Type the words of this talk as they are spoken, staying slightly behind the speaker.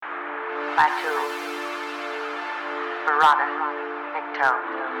Batu, Barada, Nikto.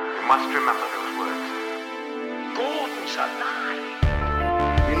 You must remember those words. Gordon's alive.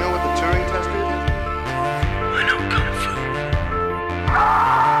 You know what the Turing test is? I know Kung Fu.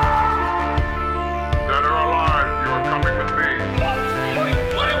 Dead or alive, you are coming with me.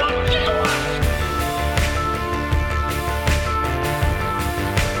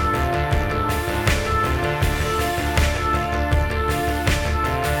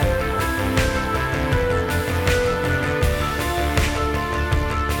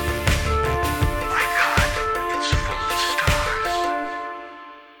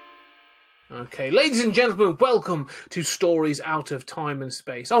 Okay, ladies and gentlemen, welcome to Stories Out of Time and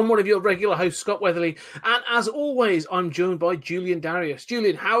Space. I'm one of your regular hosts, Scott Weatherly, and as always, I'm joined by Julian Darius.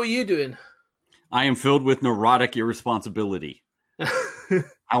 Julian, how are you doing? I am filled with neurotic irresponsibility.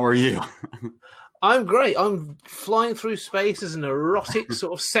 How are you? I'm great. I'm flying through space as an erotic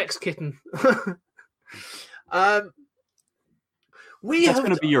sort of sex kitten. That's going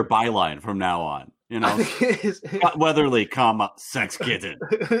to be your byline from now on. You know, Scott Weatherly, sex kitten.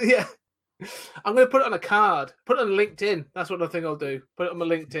 Yeah. I'm going to put it on a card. Put it on LinkedIn. That's what I think I'll do. Put it on my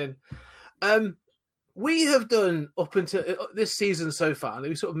LinkedIn. We have done up until this season so far, and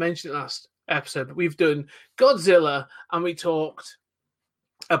we sort of mentioned it last episode, but we've done Godzilla, and we talked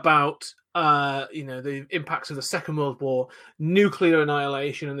about the impacts of the Second World War, nuclear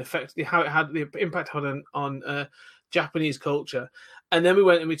annihilation, and how it had the impact on Japanese culture. And then we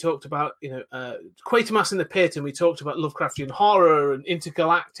went and we talked about, Quatermass in the Pit, and we talked about Lovecraftian horror and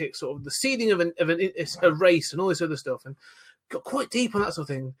intergalactic sort of the seeding of a race and all this other stuff, and got quite deep on that sort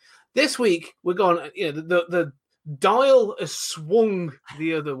of thing. This week we're gone. The dial has swung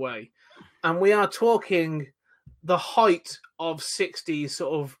the other way, and we are talking the height of 60s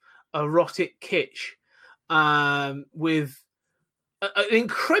sort of erotic kitsch, with an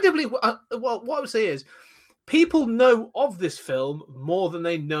incredibly what I would say is, people know of this film more than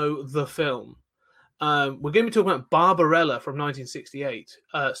they know the film. We're going to be talking about Barbarella from 1968,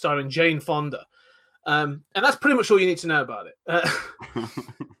 starring Jane Fonda. And that's pretty much all you need to know about it.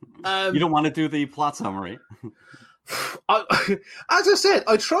 You don't want to do the plot summary? As I said,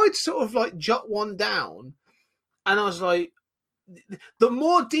 I tried to sort of like jot one down, and I was like, the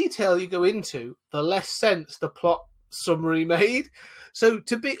more detail you go into, the less sense the plot summary made. So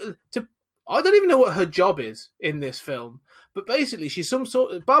I don't even know what her job is in this film, but basically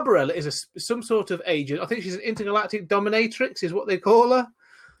Barbarella is some sort of agent. I think she's an intergalactic dominatrix, is what they call her.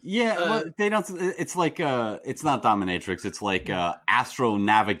 Yeah, well, they don't. It's like it's not dominatrix. It's like astro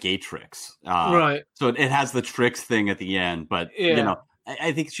navigatrix. Right. So it has the tricks thing at the end, but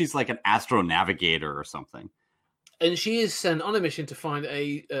I think she's like an astro navigator or something. And she is sent on a mission to find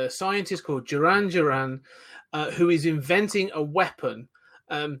a scientist called Duran Duran, who is inventing a weapon.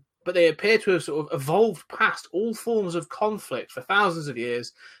 But they appear to have sort of evolved past all forms of conflict for thousands of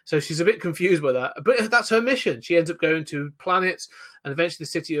years. So she's a bit confused by that. But that's her mission. She ends up going to planets, and eventually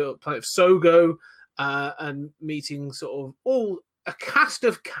the planet of Sogo, and meeting sort of all a cast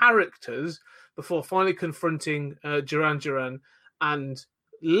of characters before finally confronting Duran Duran and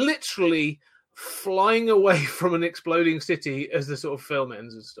literally flying away from an exploding city as the sort of film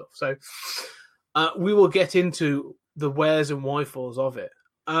ends and stuff. So we will get into the wheres and whyfalls of it.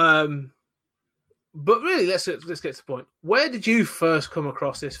 But really, let's get to the point. Where did you first come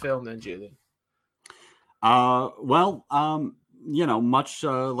across this film then, Julian? Much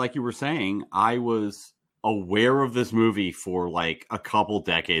like you were saying, I was aware of this movie for like a couple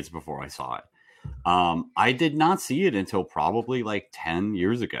decades before I saw it. I did not see it until probably like 10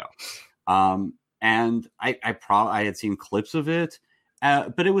 years ago. And I had seen clips of it,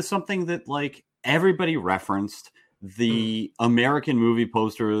 but it was something that like everybody referenced. The American movie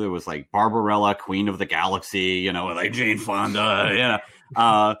poster, there was like Barbarella, Queen of the Galaxy, like Jane Fonda,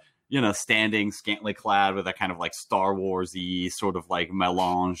 standing scantily clad with a kind of like Star Wars-y sort of like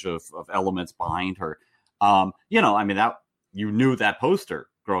melange of elements behind her. That you knew that poster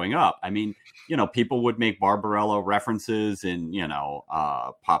growing up. I mean, people would make Barbarella references in,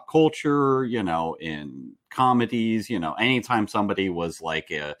 pop culture, in comedies, anytime somebody was like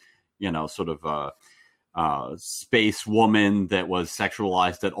a, sort of a space woman that was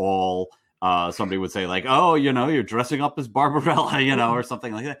sexualized at all. Somebody would say like, oh, you're dressing up as Barbarella, or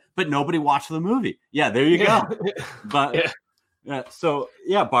something like that. But nobody watched the movie. Yeah, there you go. But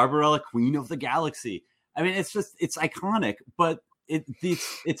Barbarella, Queen of the Galaxy. I mean, it's iconic, but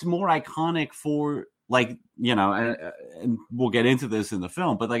it's more iconic for like, and we'll get into this in the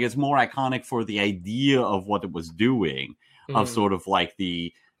film, but like it's more iconic for the idea of what it was doing, of sort of like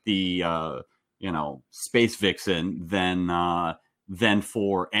the space vixen than than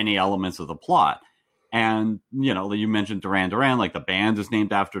for any elements of the plot. And, you know, you mentioned Duran Duran, like the band is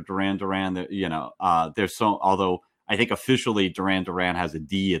named after Duran Duran. You know, there's so, although I think officially Duran Duran has a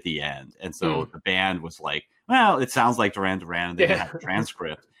D at the end. And so the band was like, well, it sounds like Duran Duran. And they didn't have a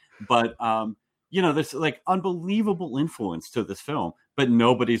transcript. But, you know, there's like unbelievable influence to this film, but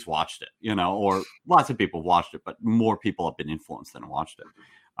nobody's watched it, you know, or lots of people watched it, but more people have been influenced than watched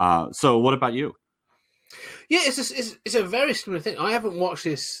it. So what about you? Yeah, it's a very similar thing. I haven't watched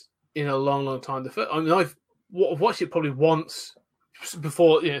this in a long time. I mean, I've watched it probably once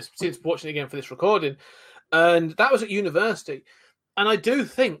before, you know, since watching it again for this recording, and that was at university. And I do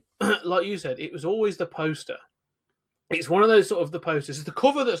think, like you said, it was always the poster. It's one of those sort of the posters. It's the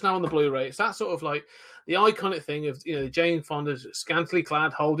cover that's now on the Blu-ray. It's that sort of like the iconic thing of, you know, Jane Fonda's scantily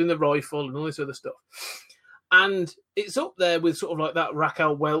clad, holding the rifle and all this other stuff. And it's up there with sort of like that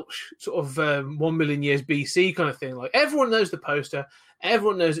Raquel Welch sort of 1 million years BC kind of thing. Like everyone knows the poster.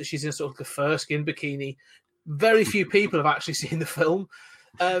 Everyone knows that she's in sort of the fur skin bikini. Very few people have actually seen the film.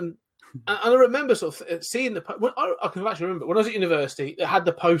 And I remember sort of seeing I can actually remember when I was at university, it had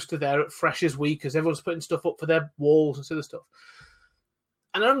the poster there at Freshers Week because everyone's putting stuff up for their walls and other stuff.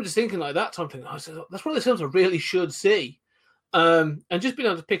 And I remember just thinking like that time, thinking, oh, that's one of the films I really should see. And just being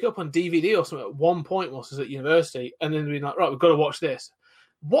able to pick up on DVD or something at one point whilst I was at university, and then being like, right, we've got to watch this.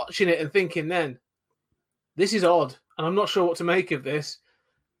 Watching it and thinking then, this is odd, and I'm not sure what to make of this.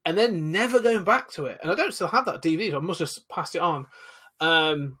 And then never going back to it. And I don't still have that DVD, so I must have passed it on.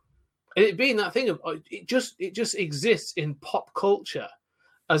 And it being that thing of, it just exists in pop culture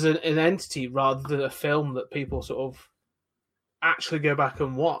as an entity rather than a film that people sort of actually go back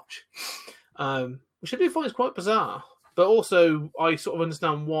and watch. Which I do find is quite bizarre. But also, I sort of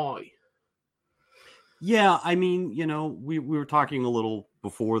understand why. Yeah, I mean, you know, we were talking a little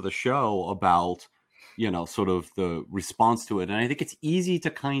before the show about, you know, sort of the response to it. And I think it's easy to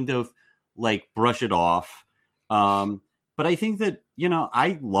kind of, like, brush it off. But I think that, you know,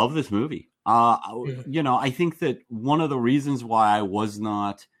 I love this movie. You know, I think that one of the reasons why I was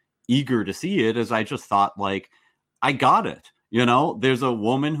not eager to see it is I just thought, like, I got it. You know, there's a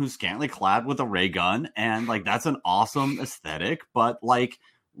woman who's scantily clad with a ray gun, and like that's an awesome aesthetic. But like,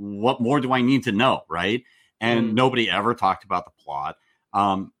 what more do I need to know, right? And nobody ever talked about the plot.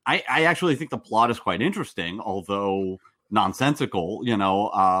 I actually think the plot is quite interesting, although nonsensical. You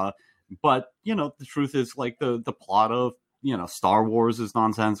know, but you know, the truth is like the plot of, you know, Star Wars is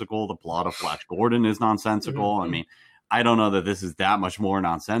nonsensical. The plot of Flash Gordon is nonsensical. I mean, I don't know that this is that much more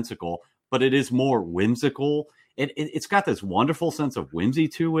nonsensical, but it is more whimsical. It's got this wonderful sense of whimsy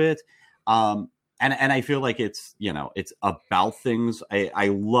to it. And I feel like it's, you know, it's about things I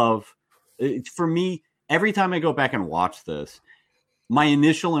love. For me, every time I go back and watch this, my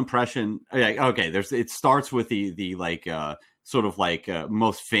initial impression, okay, it starts with the like, sort of like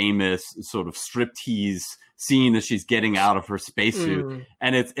most famous sort of striptease scene as she's getting out of her spacesuit.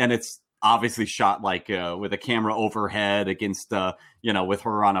 And it's obviously shot like with a camera overhead against, you know, with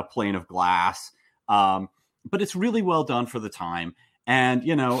her on a plane of glass. But it's really well done for the time. And,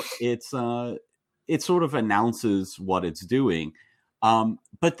 you know, it sort of announces what it's doing.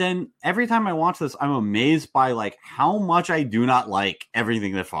 But then every time I watch this, I'm amazed by like how much I do not like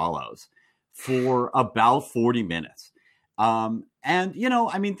everything that follows for about 40 minutes. And, you know,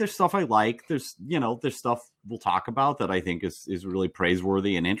 I mean, there's stuff I like. There's stuff we'll talk about that I think is really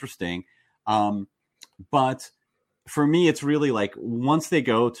praiseworthy and interesting. But for me, it's really like once they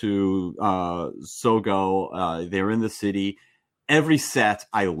go to Sogo, they're in the city. Every set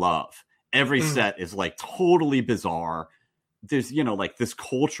I love. Every set is like totally bizarre. There's, you know, like this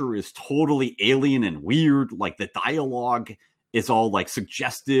culture is totally alien and weird. Like the dialogue is all like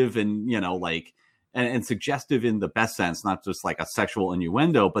suggestive and, you know, like and suggestive in the best sense, not just like a sexual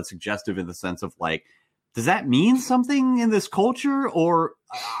innuendo, but suggestive in the sense of like, does that mean something in this culture, or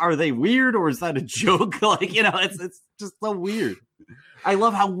are they weird, or is that a joke? Like, you know, it's just so weird. I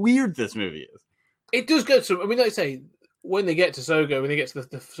love how weird this movie is. It does go to, I mean, like I say, when they get to Sogo, when they get to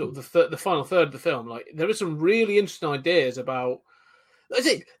the sort of the final third of the film, like there are some really interesting ideas about. That's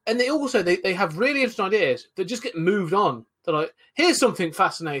it, and they also they have really interesting ideas that just get moved on. They're like, here's something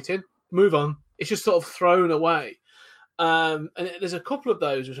fascinating, move on. It's just sort of thrown away. And there's a couple of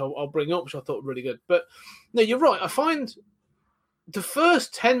those which I'll bring up, which I thought were really good. But no, you're right. I find the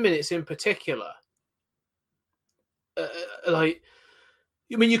first 10 minutes in particular, like,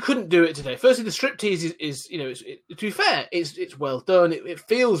 I mean, you couldn't do it today. Firstly, the striptease is you know, to be fair, it's well done. It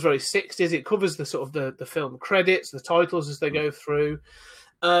feels very 60s. It covers the sort of the film credits, the titles as they go through.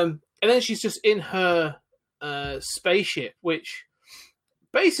 And then she's just in her spaceship, which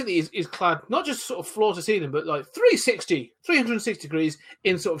basically is clad not just sort of floor to ceiling, but like 360 degrees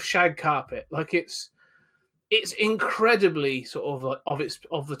in sort of shag carpet. Like it's incredibly sort of like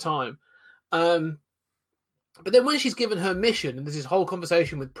of the time. But then when she's given her mission, and there's this whole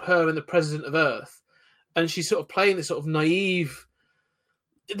conversation with her and the president of Earth, and she's sort of playing this sort of naive.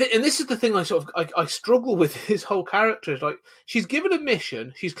 And this is the thing I struggle with his whole character. Is like she's given a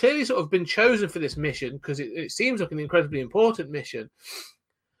mission. She's clearly sort of been chosen for this mission because it seems like an incredibly important mission.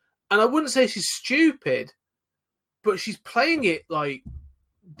 And I wouldn't say she's stupid, but she's playing it like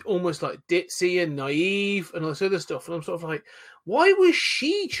almost like ditzy and naive and all this other stuff. And I'm sort of like, why was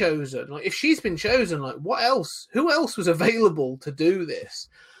she chosen? Like, if she's been chosen, like, what else? Who else was available to do this?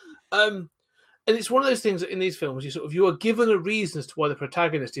 And it's one of those things that in these films, you are given a reason as to why the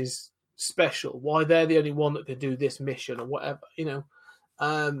protagonist is special, why they're the only one that can do this mission or whatever,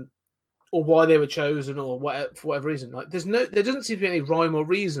 or why they were chosen or whatever, for whatever reason. Like, there doesn't seem to be any rhyme or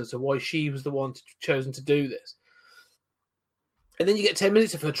reason as to why she was the one chosen to do this. And then you get 10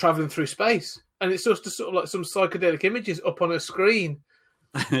 minutes of her traveling through space, and it's just sort of like some psychedelic images up on her screen.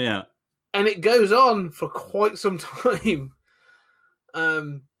 Yeah. And it goes on for quite some time.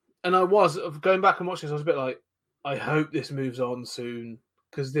 And I was going back and watching this, I was a bit like, I hope this moves on soon,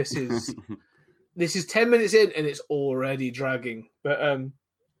 because this is 10 minutes in and it's already dragging. But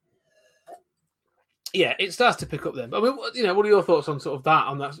yeah, it starts to pick up then. I mean, what are your thoughts on sort of that?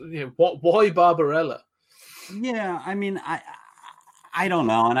 On that, why Barbarella? Yeah, I mean, I don't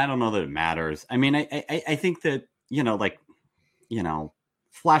know, and I don't know that it matters. I mean, I think that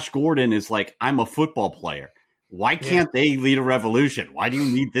Flash Gordon is like, I'm a football player. Why can't they lead a revolution? Why do you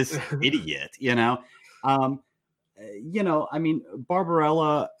need this idiot? I mean,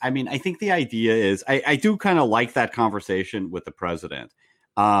 Barbarella. I mean, I think the idea is, I do kind of like that conversation with the president.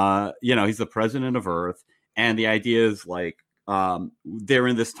 He's the president of Earth, and the idea is like, they're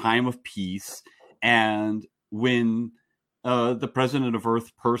in this time of peace, and when the president of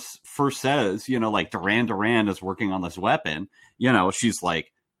Earth first says, Duran is working on this weapon, she's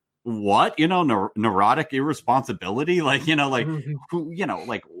like, what? Neurotic irresponsibility? Like,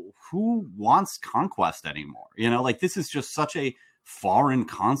 who wants conquest anymore? This is just such a foreign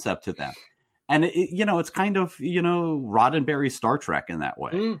concept to them. And, it's kind of, Roddenberry Star Trek in that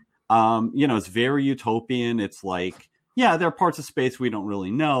way. It's very utopian. It's like, yeah, there are parts of space we don't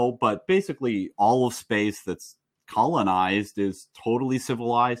really know, but basically all of space that's colonized is totally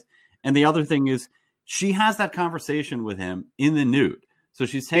civilized. And the other thing is, she has that conversation with him in the nude. So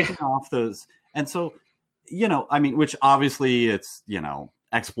she's taking off those. And so, which obviously it's,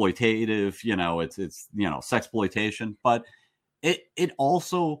 exploitative, it's sexploitation, but it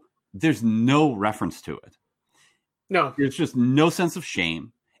also, there's no reference to it. No, there's just no sense of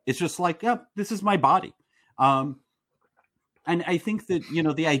shame. It's just like, yeah, this is my body. And I think that,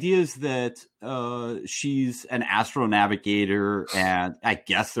 the idea is that she's an astronavigator, and I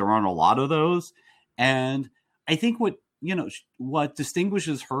guess there aren't a lot of those. And I think what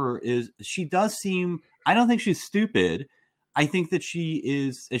distinguishes her is she does seem, I don't think she's stupid. I think that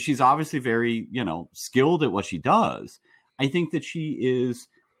she's obviously very, skilled at what she does. I think that she is,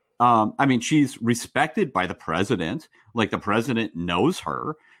 she's respected by the president. Like, the president knows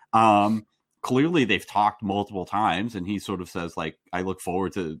her. Clearly they've talked multiple times, and he sort of says, like, I look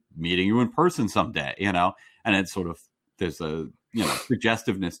forward to meeting you in person someday, and it's sort of, there's a,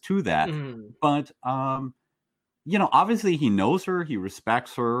 suggestiveness to that. But, obviously he knows her, he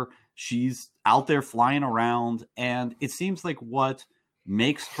respects her. She's out there flying around, and it seems like what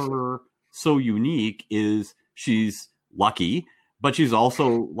makes her so unique is she's lucky, but she's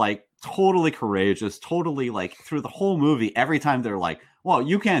also like totally courageous, totally like through the whole movie. Every time they're like, well,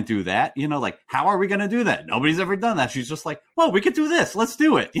 you can't do that. Like, how are we going to do that? Nobody's ever done that. She's just like, well, we could do this. Let's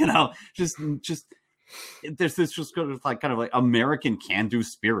do it. Just there's this just kind of like American can-do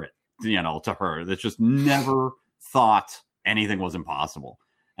spirit, to her that's just never thought anything was impossible.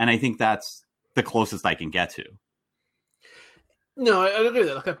 And I think that's the closest I can get to. No, I agree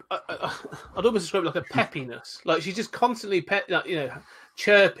with that. I'd almost describe it like a peppiness. Like, she's just constantly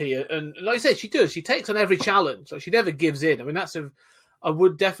chirpy, and like I said, she does. She takes on every challenge. Like, she never gives in. I mean, I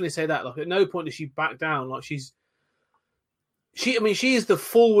would definitely say that. Like, at no point does she back down. Like, she is the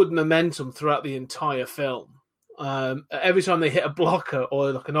forward momentum throughout the entire film. Every time they hit a blocker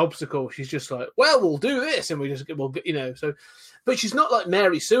or like an obstacle, she's just like, well, we'll do this, and we'll so. But she's not like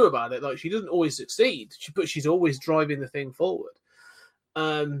Mary Sue about it. Like, she doesn't always succeed, but she's always driving the thing forward.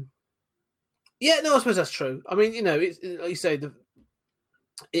 I suppose that's true. I mean, it's like you say,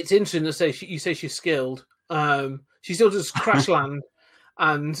 it's interesting to say you say she's skilled. She still does crash land,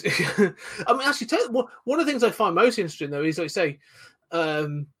 and I mean, actually, one of the things I find most interesting though is, like, say,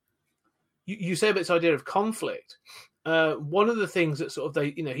 you say about this idea of conflict. One of the things that sort of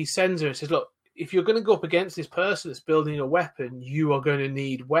he sends her and says, look, if you're going to go up against this person that's building a weapon, you are going to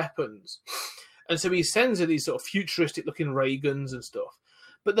need weapons. And so he sends her these sort of futuristic looking ray guns and stuff,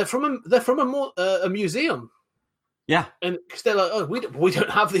 but they're from a museum. Yeah, and because they're like, oh, we don't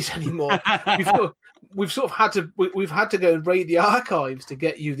have these anymore. we've sort of had to go and raid the archives to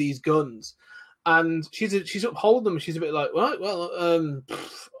get you these guns. And she's sort of hold them. She's a bit like, right, well,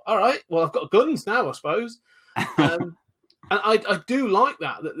 all right, well, I've got guns now, I suppose. And I do like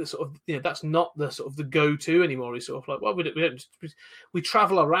that the sort of that's not the sort of the go-to anymore. It's sort of like, well, we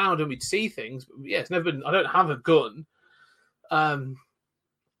travel around and we'd see things, but yeah, it's never been. I don't have a gun.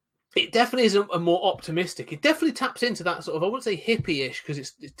 It definitely is a more optimistic. It definitely taps into that sort of, I wouldn't say hippie-ish because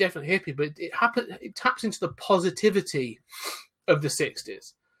it's definitely hippie, but it taps into the positivity of the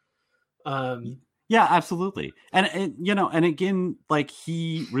 60s. Yeah, absolutely. And and again, like,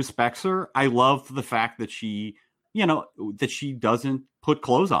 he respects her. I love the fact that she doesn't put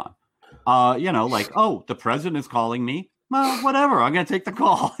clothes on. Like, oh, the president is calling me. Well, whatever. I'm going to take the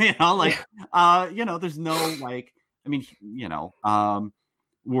call. There's no, like, I mean,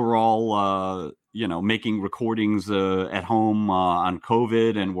 we're all, making recordings at home on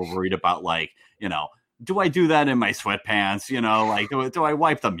COVID, and we're worried about, like, do I do that in my sweatpants? Like, do I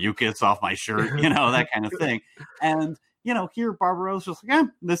wipe the mucus off my shirt? That kind of thing. And, here Barbarella's just like,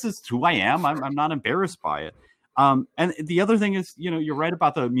 this is who I am. I'm not embarrassed by it. And the other thing is, you're right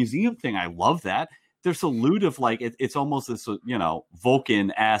about the museum thing. I love that. Their salute of, like, it's almost this,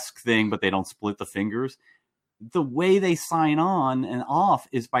 Vulcan-esque thing, but they don't split the fingers. The way they sign on and off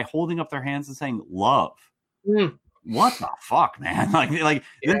is by holding up their hands and saying love. What the fuck, man? Like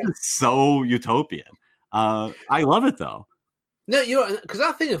This is so utopian. I love it, though. No, because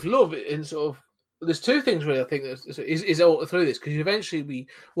that thing of love in sort of, there's two things really I think that is all through this, because eventually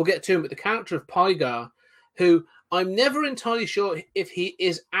we'll get to him, but the character of Pygar, who I'm never entirely sure if he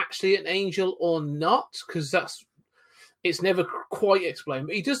is actually an angel or not, because it's never quite explained,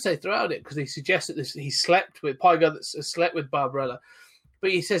 but he does say throughout it, because he suggests that he slept with Pygar, that slept with Barbarella,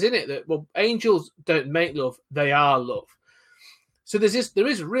 but he says in it that, well, angels don't make love, they are love. So there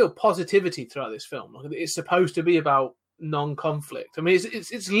is real positivity throughout this film. It's supposed to be about non-conflict. I mean,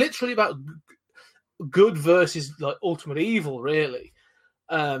 it's literally about good versus, like, ultimate evil, really.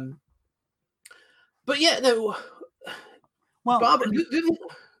 But yeah, no. Well, Barbara,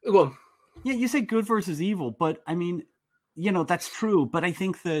 go on. Yeah, you say good versus evil, but I mean, that's true. But I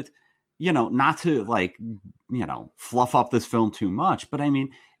think that, not to, like, fluff up this film too much, but I mean,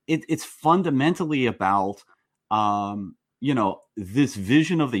 it's fundamentally about, this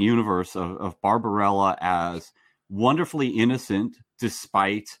vision of the universe of Barbarella as wonderfully innocent,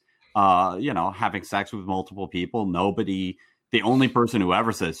 despite, having sex with multiple people. The only person who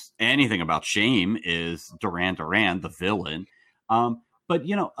ever says anything about shame is Duran Duran, the villain. But,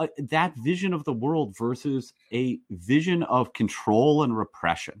 that vision of the world versus a vision of control and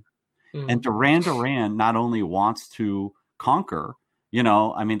repression. And Duran Duran not only wants to conquer,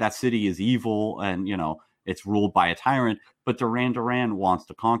 that city is evil and, it's ruled by a tyrant, but Duran Duran wants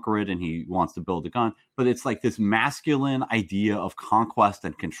to conquer it and he wants to build a gun. But it's like this masculine idea of conquest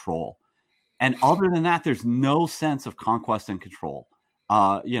and control. And other than that, there's no sense of conquest and control.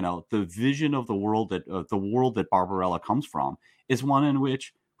 The vision of the world that Barbarella comes from is one in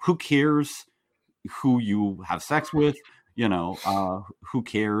which, who cares who you have sex with? Who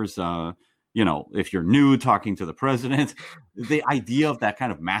cares? If you're nude talking to the president, the idea of that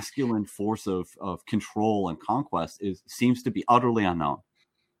kind of masculine force of control and conquest seems to be utterly unknown.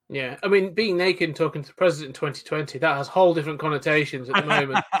 Yeah, I mean, being naked and talking to the president in 2020, that has whole different connotations at the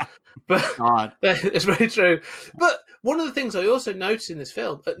moment. But it's very true. But one of the things I also noticed in this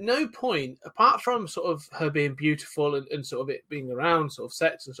film, at no point, apart from sort of her being beautiful and sort of it being around sort of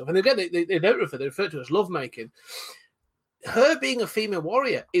sex and stuff, and again, they don't refer to it as lovemaking, her being a female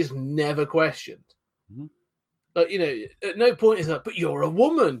warrior is never questioned. Mm-hmm. Like, at no point is that, but you're a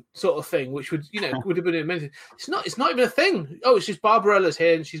woman sort of thing, which would have been amazing. It's not even a thing. Oh, it's just Barbarella's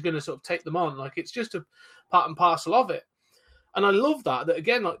here and she's going to sort of take them on. Like, it's just a part and parcel of it. And I love that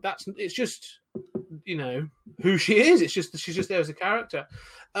again, like, it's just, who she is. It's just, she's just there as a character.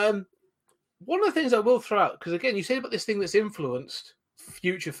 One of the things I will throw out, because again, you said about this thing that's influenced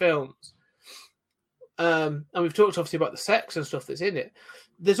future films. And we've talked obviously about the sex and stuff that's in it.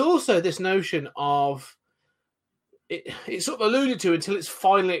 There's also this notion of, it's sort of alluded to until it's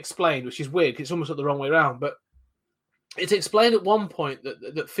finally explained, which is weird because it's almost like the wrong way around. But it's explained at one point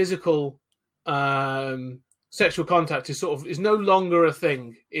that physical sexual contact is no longer a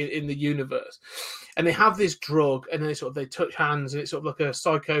thing in the universe, and they have this drug, and they touch hands, and it's sort of like a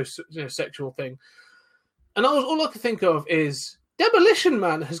psychosexual thing. And all I could think of is Demolition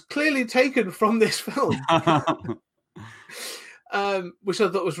Man has clearly taken from this film. Which I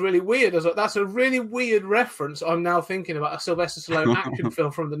thought was really weird. I was like, that's a really weird reference. I'm now thinking about a Sylvester Stallone action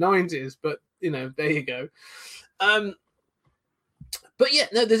film from the 90s, but, there you go. But yeah,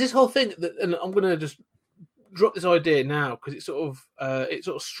 no, there's this whole thing, and I'm going to just drop this idea now, because it sort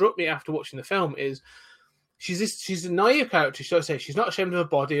of struck me after watching the film, is she's a naive character, should I say. She's not ashamed of her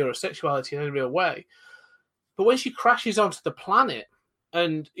body or her sexuality in any real way. But when she crashes onto the planet,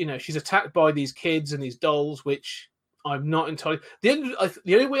 and, she's attacked by these kids and these dolls, which... I'm not entirely. The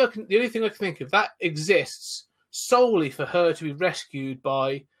only thing I can think of that exists solely for her to be rescued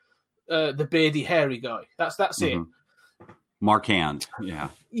by the beardy, hairy guy. That's it. Mark Hand, yeah,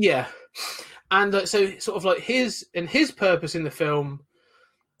 yeah, and so sort of like his purpose in the film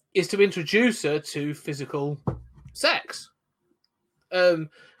is to introduce her to physical sex.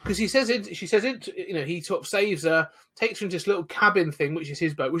 Because she says it. He sort of saves her, takes her into this little cabin thing, which is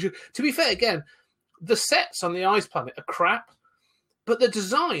his boat. Which, to be fair, again. The sets on the ice planet are crap, but the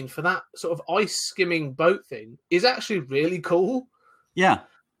design for that sort of ice skimming boat thing is actually really cool. Yeah.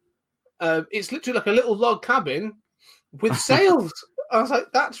 It's literally like a little log cabin with sails. I was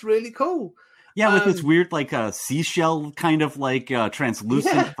like, that's really cool. Yeah, with this weird like seashell kind of like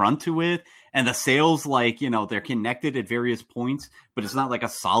translucent front to it. And the sails, like, they're connected at various points, but it's not like a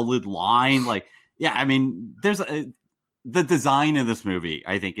solid line. Like, yeah, I mean, the design of this movie,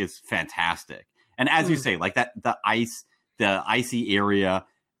 I think, is fantastic. And as you say, like the icy area,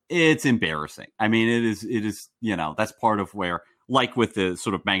 it's embarrassing. I mean, it is, that's part of where, like with the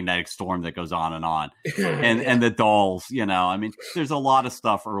sort of magnetic storm that goes on, and the dolls, I mean, there's a lot of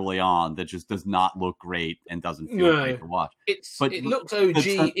stuff early on that just does not look great and doesn't feel great to watch. It looks OG.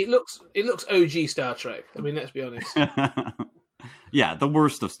 It looks OG Star Trek. I mean, let's be honest. Yeah, the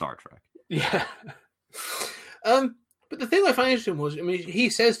worst of Star Trek. Yeah. But the thing I found interesting was, I mean, he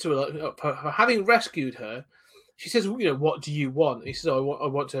says to her, like, for having rescued her, she says, what do you want? He says, I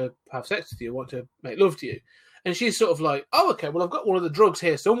want to have sex with you. I want to make love to you. And she's sort of like, oh, okay, well, I've got one of the drugs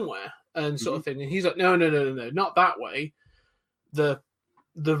here somewhere, and sort of thing. And he's like, no, not that way. The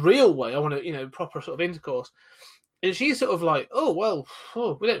real way. I want to, proper sort of intercourse. And she's sort of like, oh, well,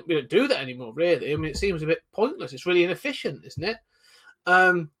 we don't do that anymore, really. I mean, it seems a bit pointless. It's really inefficient, isn't it?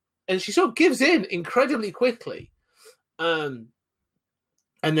 And she sort of gives in incredibly quickly. And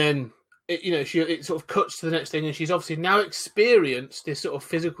then it sort of cuts to the next thing, and she's obviously now experienced this sort of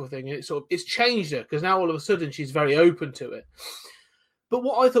physical thing, and it's changed her, because now all of a sudden she's very open to it. But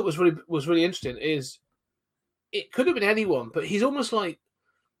what I thought was really interesting is it could have been anyone, but he's almost like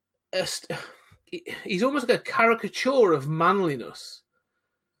a caricature of manliness.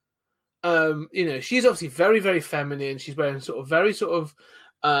 She's obviously very, very feminine. She's wearing very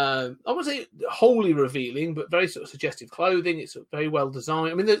I wouldn't say wholly revealing, but very sort of suggestive clothing. It's very well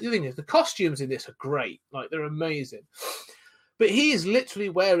designed. I mean, the thing is, the costumes in this are great. Like, they're amazing. But he is literally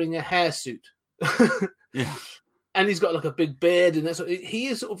wearing a hairsuit. Yeah. And he's got like a big beard, and he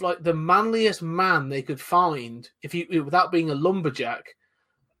is sort of like the manliest man they could find without being a lumberjack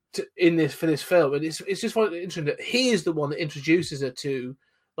for this film. And it's just quite interesting that he is the one that introduces her to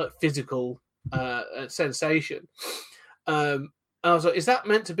like physical sensation. And I was like, is that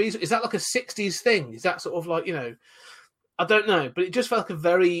meant to be? Is that like a 60s thing? Is that sort of like, I don't know, but it just felt like a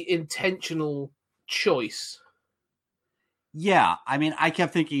very intentional choice. Yeah. I mean, I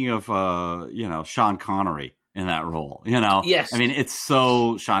kept thinking of, Sean Connery in that role, Yes. I mean, it's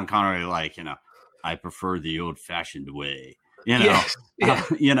so Sean Connery, like, I prefer the old fashioned way, Yes. Yeah.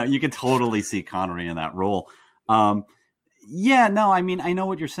 You could totally see Connery in that role. Yeah, no, I mean, I know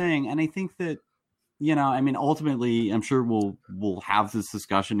what you're saying. And I think that, ultimately, I'm sure we'll have this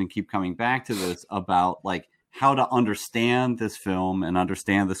discussion and keep coming back to this about like how to understand this film and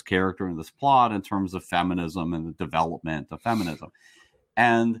understand this character and this plot in terms of feminism and the development of feminism.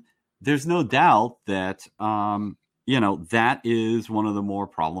 And there's no doubt that, that is one of the more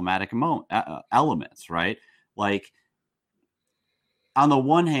problematic elements, right? Like, on the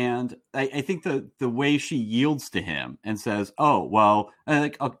one hand, I think the way she yields to him and says, oh, well,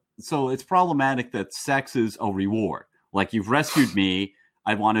 so it's problematic that sex is a reward. Like, you've rescued me.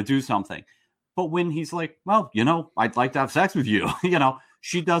 I want to do something. But when he's like, well, I'd like to have sex with you,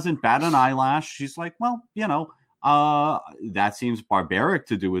 she doesn't bat an eyelash. She's like, well, that seems barbaric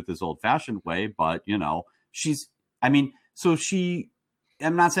to do it this old fashioned way. But, so she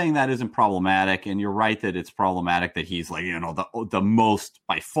I'm not saying that isn't problematic, and you're right that it's problematic that he's like, the most,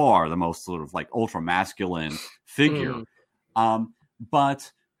 by far, the most sort of like ultra masculine figure.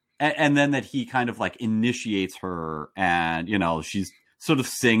 But and then that he kind of like initiates her, and she's sort of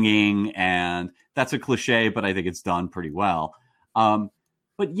singing, and that's a cliche, but I think it's done pretty well.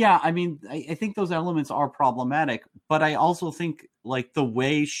 But yeah, I mean, I think those elements are problematic, but I also think like the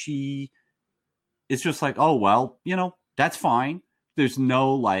way she is just like, oh, well, that's fine. There's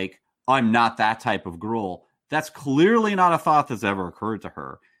no like, I'm not that type of girl. That's clearly not a thought that's ever occurred to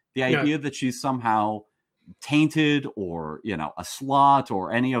her. The idea that she's somehow tainted or, a slut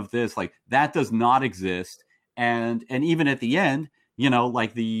or any of this, like that does not exist. And even at the end,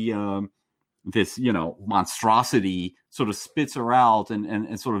 like the, this, monstrosity sort of spits her out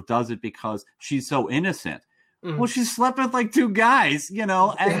and sort of does it because she's so innocent. Well, she slept with like two guys,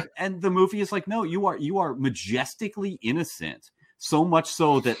 and the movie is like, no, you are majestically innocent. So much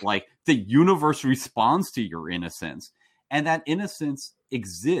so that like the universe responds to your innocence, and that innocence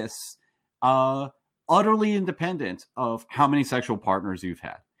exists utterly independent of how many sexual partners you've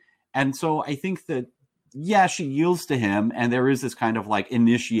had. And so I think that, yeah, she yields to him, and there is this kind of like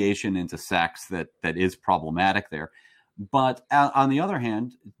initiation into sex that is problematic there. But on the other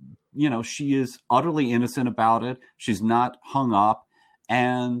hand, she is utterly innocent about it. She's not hung up.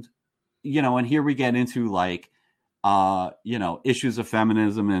 And, and here we get into like, issues of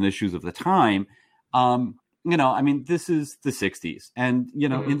feminism and issues of the time. I mean, this is the 60s, and,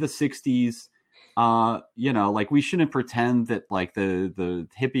 in the 60s, like we shouldn't pretend that like the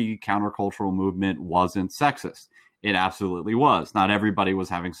hippie countercultural movement wasn't sexist. It absolutely was. Not everybody was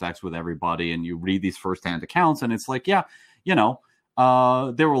having sex with everybody. And you read these firsthand accounts and it's like, yeah, there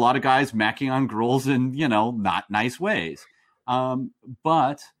were a lot of guys macking on girls in, not nice ways.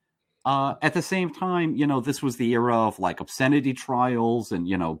 But at the same time, this was the era of like obscenity trials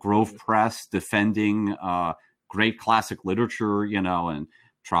and, Grove Press defending great classic literature, and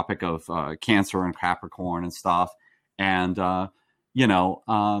Tropic of Cancer and Capricorn and stuff. And,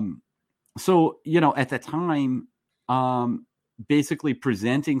 so, at the time, basically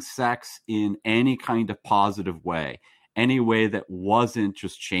presenting sex in any kind of positive way, any way that wasn't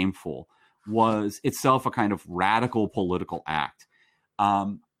just shameful, was itself a kind of radical political act.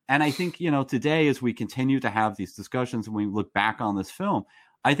 And I think, today, as we continue to have these discussions and we look back on this film,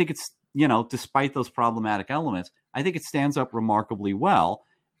 I think it's, despite those problematic elements, I think it stands up remarkably well.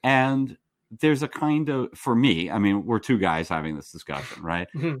 And there's a kind of, for me, I mean, we're two guys having this discussion, right?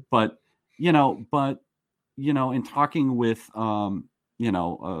 But, in talking with,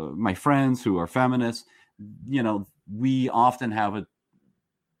 my friends who are feminists, we often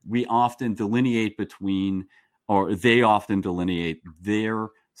delineate between, or they often delineate their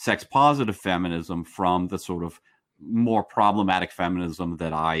sex positive feminism from the sort of more problematic feminism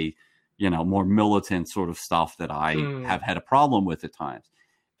that I, more militant sort of stuff that I have had a problem with at times.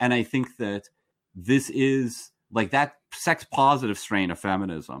 And I think that this is like that sex positive strain of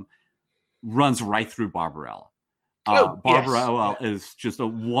feminism runs right through Barbarella. Barbarella is just a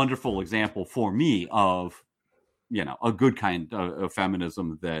wonderful example for me of, a good kind of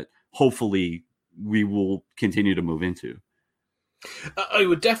feminism that hopefully we will continue to move into. I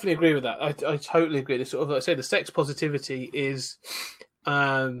would definitely agree with that. I totally agree. The sort of, like I say, the sex positivity is,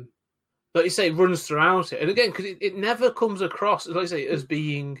 like you say, runs throughout it. And again, because it never comes across, like I say, as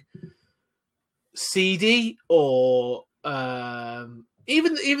being seedy or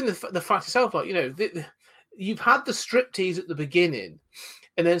even the fact itself, like, you've had the striptease at the beginning,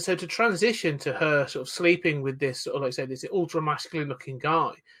 and then so to transition to her sort of sleeping with this, sort of, like I say, this ultra masculine looking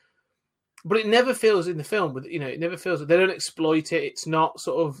guy, but it never feels in the film, it never feels that they don't exploit it. It's not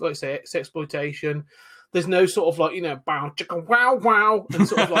sort of, like I say, sexploitation. There's no sort of like, bow, chicka, wow, wow, and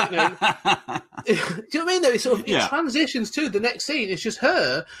sort of like, do you know what I mean? Though it sort of it transitions to the next scene. It's just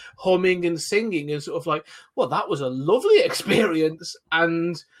her humming and singing, and sort of like, well, that was a lovely experience.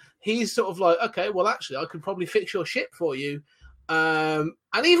 And he's sort of like, okay, well, actually, I could probably fix your shit for you. And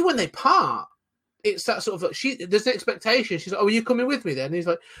even when they part, it's that sort of like there's an expectation. She's like, "Oh, are you coming with me then?" And he's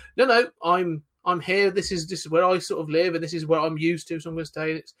like, "No, I'm here. This is where I sort of live, and this is where I'm used to. So I'm going to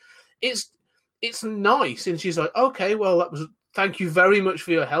stay." And it's nice. And she's like, "Okay, well, thank you very much for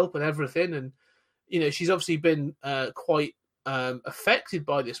your help and everything." And she's obviously been quite affected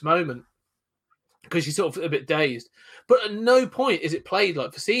by this moment because she's sort of a bit dazed. But at no point is it played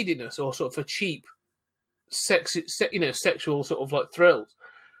like for seediness or sort of for cheap sexual sort of like thrills,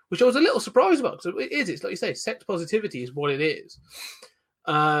 which I was a little surprised about, because it is. It's like you say, sex positivity is what it is.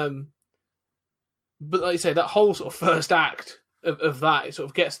 But like you say, that whole sort of first act of that, it sort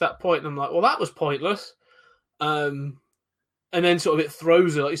of gets to that point, and I'm like, well, that was pointless. and then sort of it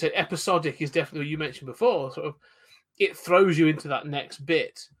throws her, like you said, episodic is definitely what you mentioned before. Sort of, it throws you into that next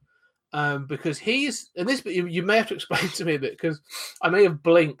bit. Because he's, and this bit you may have to explain to me a bit because I may have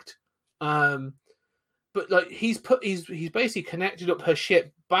blinked. But like he's basically connected up her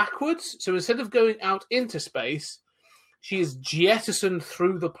ship backwards. So instead of going out into space, she is jettisoned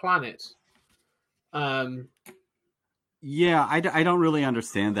through the planet. Yeah, I don't really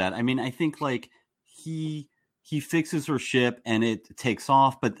understand that. I mean, I think like he fixes her ship and it takes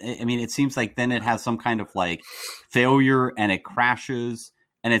off, but I mean, it seems like then it has some kind of like failure and it crashes,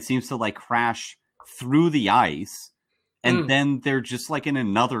 and it seems to like crash through the ice, and then they're just like in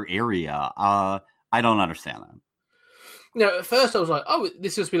another area. I don't understand that. No, at first I was like, oh,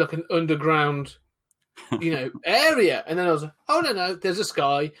 this must be like an underground, area. And then I was like, oh, no, there's a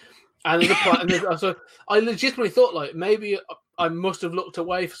sky. And there's a planet. So I legitimately thought, like, maybe I must have looked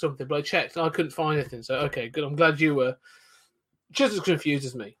away for something, but I checked and I couldn't find anything. So, okay, good. I'm glad you were just as confused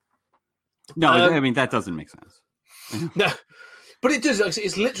as me. No, I mean, that doesn't make sense. No, but it does.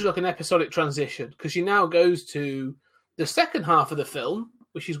 It's literally like an episodic transition because she now goes to the second half of the film,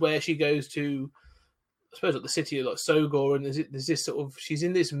 which is where she goes to, I suppose, like the city of like Sogor, and there's this sort of, she's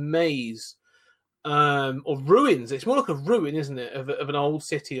in this maze or ruins. It's more like a ruin, isn't it, of an old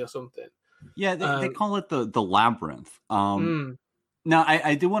city or something? Yeah, they call it the labyrinth. Now,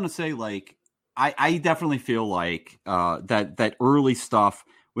 I do want to say, like, I definitely feel like that early stuff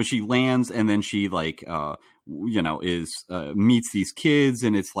when she lands and then she like meets these kids,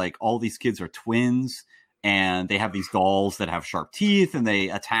 and it's like all these kids are twins and they have these dolls that have sharp teeth and they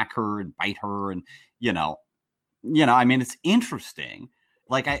attack her and bite her, and I mean, it's interesting.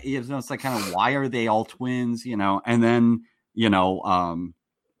 Like, it's like kind of, why are they all twins? And then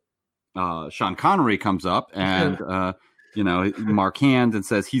Sean Connery comes up and Mark Hand and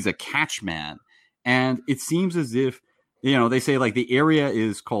says he's a catch man, and it seems as if they say like the area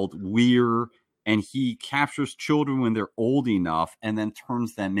is called Weir, and he captures children when they're old enough and then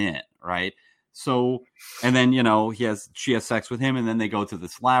turns them in, right? So, and then she has sex with him, and then they go to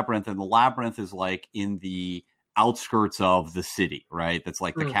this labyrinth, and the labyrinth is like in the outskirts of the city, right? That's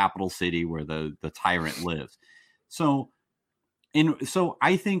like the capital city where the tyrant lives. So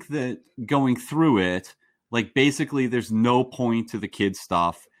I think that going through it, like, basically there's no point to the kid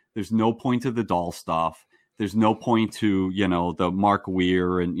stuff. There's no point to the doll stuff. There's no point to, the Mark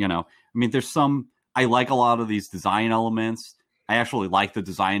Weir. And, I mean, I like a lot of these design elements. I actually like the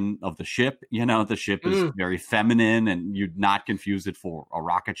design of the ship. The ship is very feminine, and you'd not confuse it for a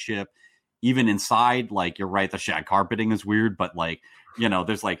rocket ship. Even inside, like, you're right, the shag carpeting is weird, but like,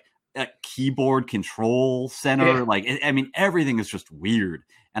 there's like a keyboard control center. Yeah. Like, I mean, everything is just weird.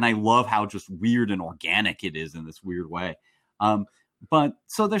 And I love how just weird and organic it is in this weird way. But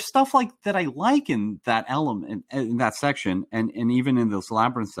so there's stuff like that I like in that element, in that section, and even in this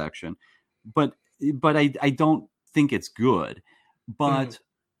labyrinth section, but I don't think it's good. But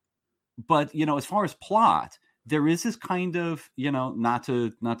as far as plot, there is this kind of, not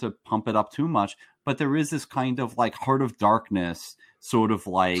to pump it up too much, but there is this kind of like Heart of Darkness, sort of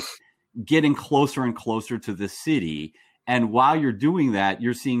like getting closer and closer to the city. And while you're doing that,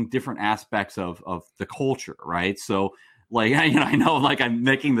 you're seeing different aspects of the culture, right? So, like, I know, like, I'm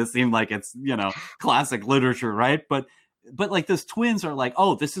making this seem like it's, classic literature, right? But like, those twins are like,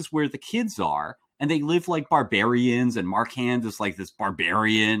 oh, this is where the kids are, and they live like barbarians, and Mark Hand is like this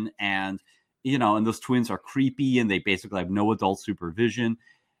barbarian, and and those twins are creepy, and they basically have no adult supervision.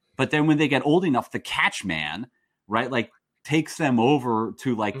 But then when they get old enough, the catch man, right, like, takes them over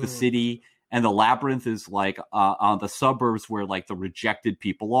to like the city, and the labyrinth is like on the suburbs where like the rejected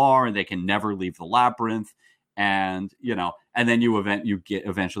people are, and they can never leave the labyrinth. And, and then you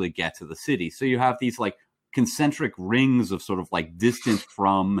eventually get to the city. So you have these like concentric rings of sort of like distant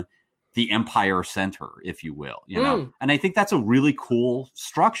from the empire center, if you will, and I think that's a really cool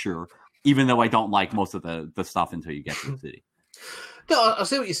structure, even though I don't like most of the stuff until you get to the city. No, I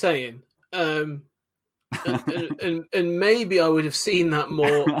see what you're saying. And maybe I would have seen that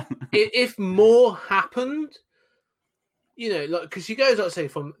more if more happened. Like, because she goes, like, say,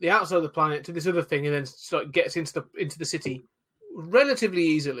 from the outside of the planet to this other thing, and then like gets into the city relatively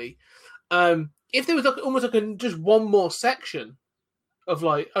easily. If there was like almost like just one more section of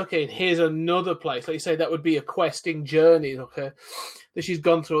like, okay, here's another place, like you say, that would be a questing journey, okay, that she's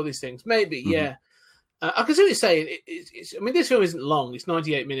gone through all these things. Maybe, yeah. I can see what you're saying. It's, I mean, this film isn't long; it's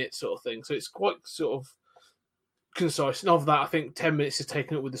 98 minutes, sort of thing, so it's quite sort of concise. And of that, I think 10 minutes is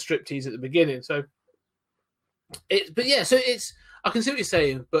taken up with the striptease at the beginning. So. So it's, I can see what you're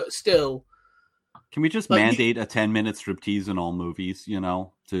saying, but still. Can we just mandate a 10-minute striptease in all movies,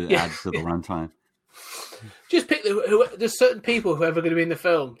 to add to the runtime? Just pick there's certain people who are ever going to be in the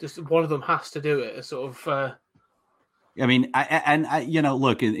film. Just one of them has to do it. A sort of. I mean, I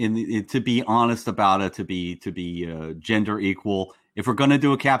look, to be honest about it, to be gender equal. If we're going to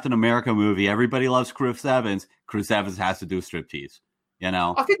do a Captain America movie, everybody loves Chris Evans. Chris Evans has to do striptease.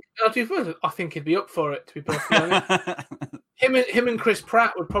 I think he'd be up for it. To be perfectly honest, him and Chris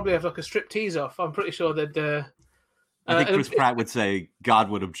Pratt would probably have like a striptease off. I'm pretty sure they'd. I think Chris Pratt would say God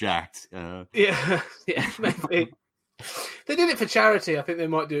would object. Yeah, maybe. They did it for charity. I think they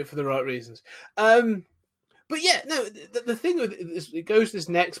might do it for the right reasons. But yeah, no. The thing with it goes to this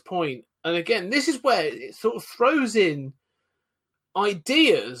next point, and again, this is where it sort of throws in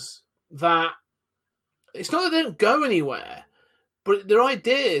ideas that it's not that they don't go anywhere, but they're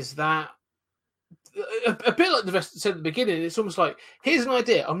ideas that a bit like the rest said at the beginning. It's almost like, here's an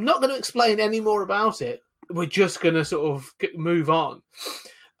idea. I'm not going to explain any more about it. We're just going to sort of move on.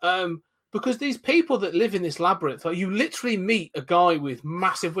 Because these people that live in this labyrinth, like, you literally meet a guy with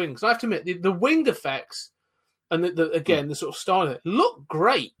massive wings. I have to admit, the wing effects and the sort of style of it look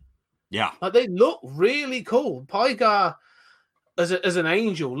great. Yeah. Like, they look really cool. Pygar as an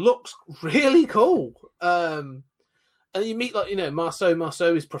angel looks really cool. And you meet, like, Marceau.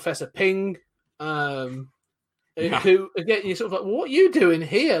 Marceau is Professor Ping. Who, again, you're sort of like, what are you doing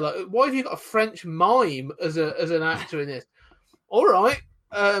here? Like, why have you got a French mime as an actor in this? All right.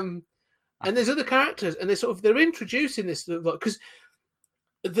 And there's other characters, and they're introducing this, because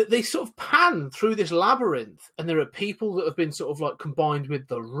they sort of pan through this labyrinth, and there are people that have been sort of like combined with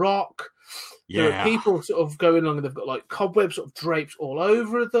the rock. Yeah. There are people sort of going along, and they've got like cobwebs sort of draped all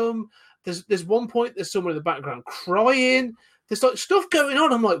over them. There's one point, there's someone in the background crying. There's like stuff going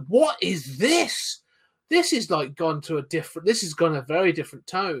on. I'm like, what is this? This is like this has gone a very different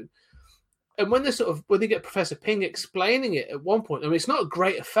tone. And when they get Professor Ping explaining it at one point, I mean, it's not a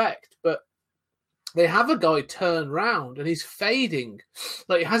great effect, but they have a guy turn round and he's fading.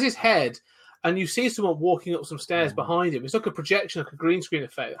 Like, he has his head and you see someone walking up some stairs behind him. It's like a projection, like a green screen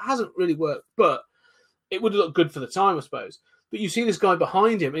effect. It hasn't really worked, but it would look good for the time, I suppose. But you see this guy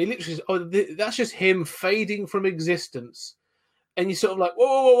behind him and he literally says, that's just him fading from existence. And you're sort of like,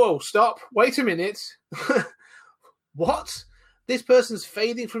 whoa, stop, wait a minute. What? This person's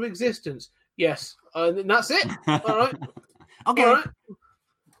fading from existence. Yes, and that's it. All right. Okay. All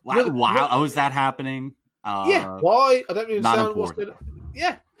right. Wow. Oh, is that happening? Yeah. Why? I don't really understand what's going on.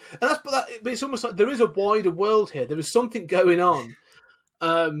 Yeah. And but it's almost like there is a wider world here. There is something going on.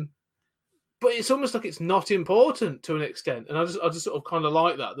 But it's almost like it's not important to an extent. And I just sort of kind of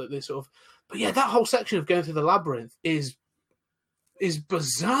like that they sort of, but yeah, that whole section of going through the labyrinth is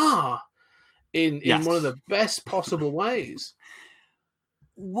bizarre in one of the best possible ways.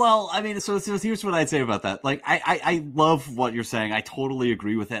 Well, I mean, so here's what I'd say about that. Like, I love what you're saying. I totally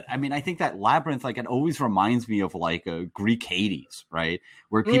agree with it. I mean, I think that labyrinth, like, it always reminds me of like Greek Hades, right?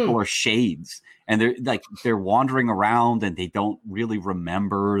 Where people are shades and they're wandering around and they don't really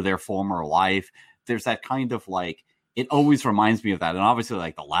remember their former life. There's that kind of like, it always reminds me of that. And obviously,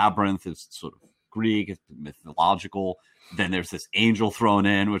 like, the labyrinth is sort of Greek, it's mythological. Then there's this angel thrown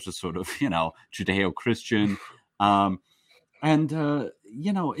in, which is sort of, Judeo-Christian.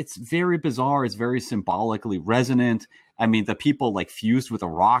 It's very bizarre. It's very symbolically resonant. I mean, the people like fused with a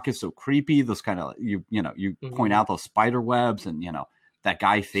rock is so creepy. Those kind of, you point out those spider webs and, that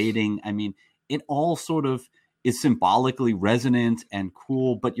guy fading. I mean, it all sort of is symbolically resonant and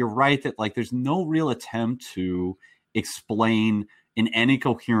cool, but you're right that like, there's no real attempt to explain in any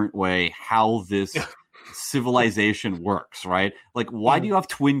coherent way how this civilization works, right? Like, why do you have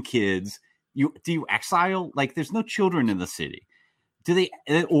twin kids? Do you exile? Like, there's no children in the city. Do they,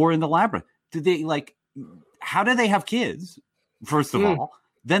 or in the labyrinth? Do they, like, how do they have kids? First of all,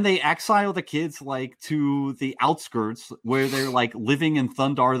 then they exile the kids like to the outskirts where they're like living in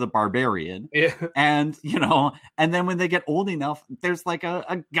Thundar the Barbarian. Yeah. And, and then when they get old enough, there's like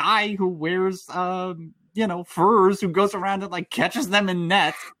a guy who wears, furs, who goes around and like catches them in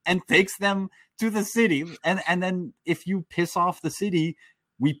nets and takes them to the city. And then if you piss off the city,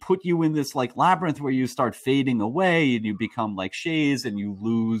 we put you in this like labyrinth where you start fading away and you become like shades and you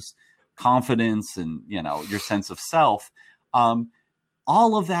lose confidence and, your sense of self.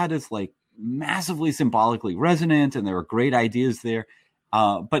 All of that is like massively symbolically resonant and there are great ideas there.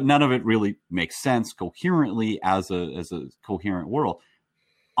 But none of it really makes sense coherently as a coherent world.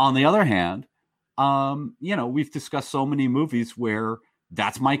 On the other hand, we've discussed so many movies where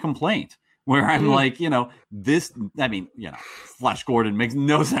that's my complaint. Where I'm like, Flash Gordon makes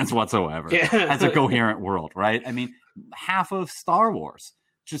no sense whatsoever as a coherent world, right? I mean, half of Star Wars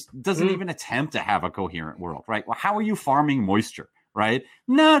just doesn't even attempt to have a coherent world, right? Well, how are you farming moisture, right?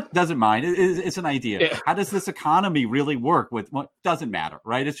 No, doesn't mind. It's an idea. Yeah. How does this economy really work with what doesn't matter,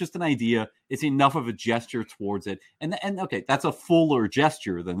 right? It's just an idea. It's enough of a gesture towards it. And okay, that's a fuller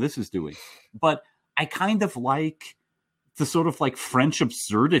gesture than this is doing. But I kind of like the sort of like French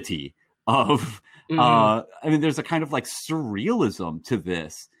absurdity of, I mean, there's a kind of like surrealism to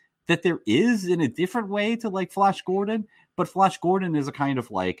this that there is in a different way to like Flash Gordon, but Flash Gordon is a kind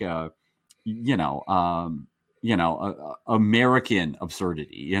of like, American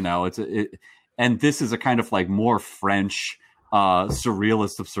absurdity, and this is a kind of like more French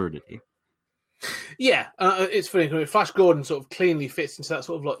surrealist absurdity. Yeah, it's funny. I mean, Flash Gordon sort of cleanly fits into that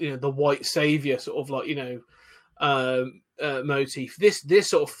sort of like the white savior sort of like motif. This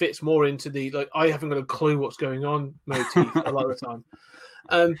sort of fits more into the like I haven't got a clue what's going on motif a lot of the time.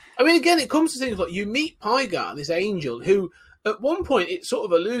 I mean, again, it comes to things like you meet Pygar, this angel, who at one point it sort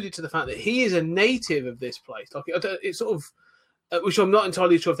of alluded to the fact that he is a native of this place. Like it's sort of, which I'm not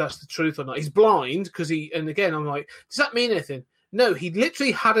entirely sure if that's the truth or not. He's blind because and again, I'm like, does that mean anything? No, he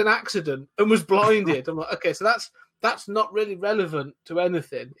literally had an accident and was blinded. I'm like, okay, so that's not really relevant to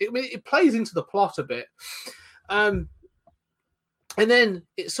anything. It plays into the plot a bit. And then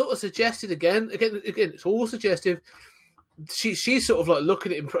it's sort of suggested again, it's all suggestive. She's sort of like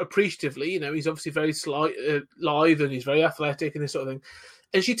looking at him appreciatively. He's obviously very lithe and he's very athletic and this sort of thing.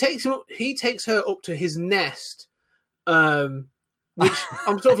 And he takes her up to his nest, which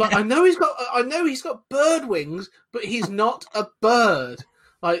I'm sort of like, I know he's got bird wings, but he's not a bird.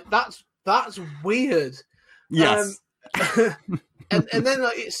 Like that's weird. Yes. And then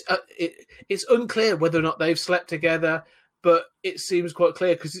like it's unclear whether or not they've slept together. But it seems quite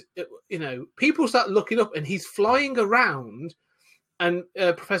clear because, people start looking up and he's flying around and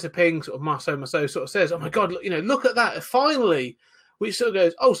Professor Ping, sort of Marceau sort of says, oh my God, look at that. Finally, which sort of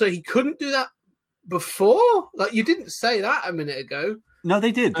goes, oh, so he couldn't do that before? Like you didn't say that a minute ago. No,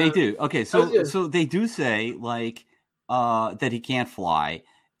 they did. They do. Okay. So they do say like that he can't fly.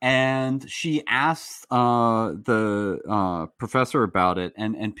 And she asks the professor about it,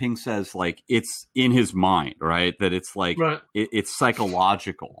 and Ping says like it's in his mind, right? That it's like it's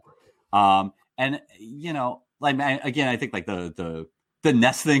psychological, and like again, I think like the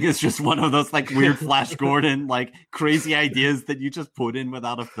nest thing is just one of those like weird Flash Gordon like crazy ideas that you just put in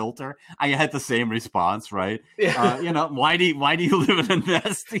without a filter. I had the same response, right? Yeah. Why do you live in a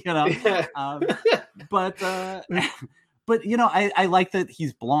nest? Yeah. But I like that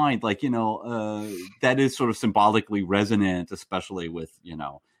he's blind. Like that is sort of symbolically resonant, especially with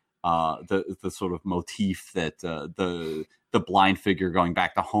the sort of motif that the blind figure going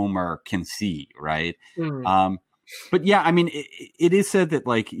back to Homer can see, right? But yeah, I mean, it is said that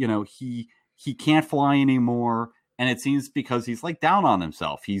like he can't fly anymore, and it seems because he's like down on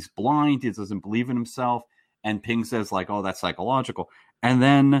himself. He's blind. He doesn't believe in himself, and Ping says like, oh, that's psychological, and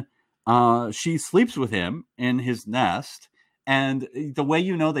then. She sleeps with him in his nest, and the way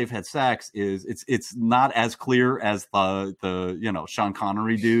they've had sex is it's not as clear as the Sean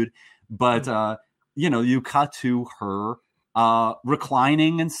Connery dude, but you cut to her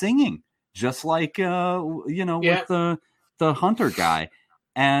reclining and singing just like with the hunter guy,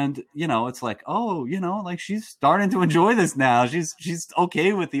 and it's like, oh, like she's starting to enjoy this now. She's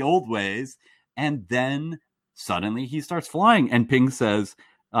okay with the old ways, and then suddenly he starts flying, and Ping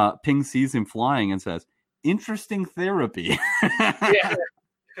sees him flying and says, interesting therapy. Yeah.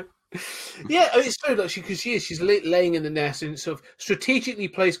 Yeah, I mean, it's true, like, because she's laying in the nest and sort of strategically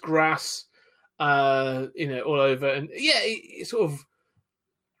placed grass, all over. And yeah, it sort of,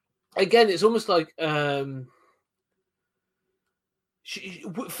 again, it's almost like, for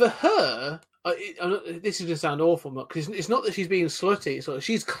her, this is going to sound awful, because it's not that she's being slutty. It's like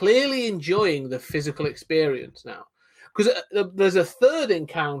she's clearly enjoying the physical experience now. Because there's a third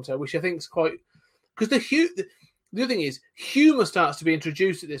encounter, which I think is quite... Because the other thing is, humour starts to be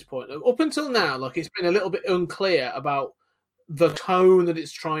introduced at this point. Up until now, like it's been a little bit unclear about the tone that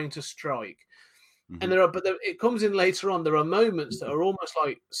it's trying to strike. Mm-hmm. And it comes in later on. There are moments that are almost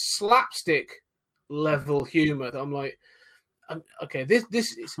like slapstick level humour. That I'm like, okay,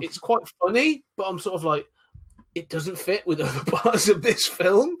 it's quite funny, but I'm sort of like, it doesn't fit with other parts of this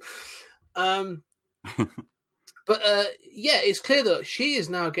film. But yeah, it's clear that she is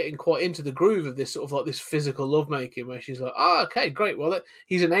now getting quite into the groove of this sort of like this physical lovemaking, where she's like, "Oh, okay, great. Well,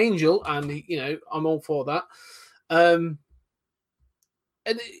 he's an angel, and I'm all for that." And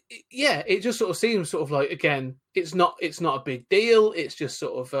it just sort of seems sort of like, again, it's not a big deal. It's just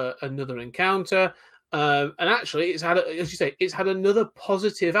sort of another encounter, and actually, it's had another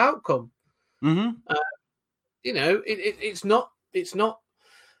positive outcome. Mm-hmm. It's not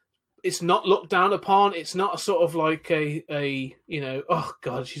it's not looked down upon. It's not a sort of like a oh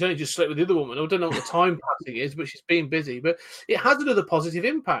god, she's only just slept with the other woman. I don't know what the time passing is, but she's being busy. But it has another positive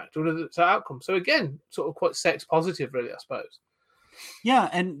impact or another outcome. So again, sort of quite sex positive, really, I suppose. Yeah,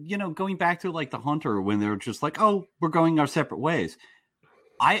 and going back to like the Hunter when they're just like, oh, we're going our separate ways.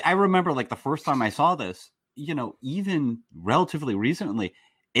 I remember like the first time I saw this, even relatively recently,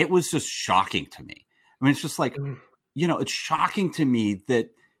 it was just shocking to me. I mean, it's just like, it's shocking to me that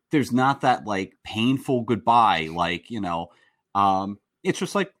there's not that like painful goodbye. Like, it's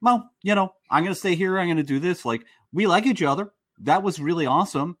just like, well, I'm going to stay here. I'm going to do this. Like, we like each other. That was really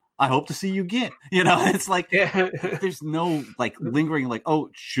awesome. I hope to see you again. It's like, there's no like lingering, like, oh,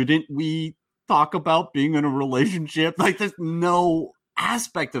 shouldn't we talk about being in a relationship? Like, there's no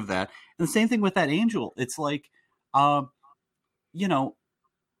aspect of that. And the same thing with that angel. It's like,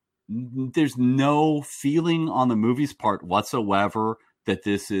 there's no feeling on the movie's part whatsoever that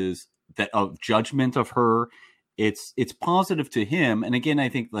this is that of judgment of her. It's positive to him. And again, I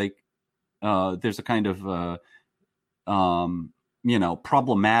think like there's a kind of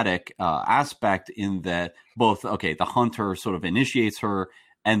problematic aspect in that both, okay, the Hunter sort of initiates her,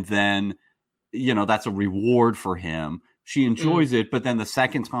 and then that's a reward for him. She enjoys it, but then the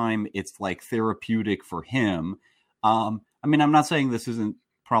second time it's like therapeutic for him. I mean, I'm not saying this isn't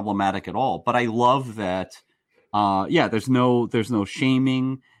problematic at all, but I love that there's no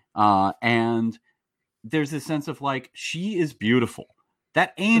shaming, and there's this sense of like, she is beautiful,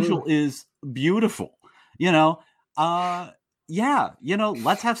 that angel is beautiful, let's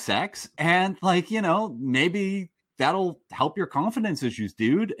have sex, and like, maybe that'll help your confidence issues,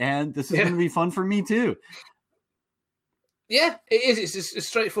 dude, and this is gonna be fun for me too. Yeah, it is. It's as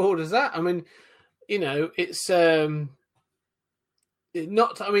straightforward as that. I mean, it's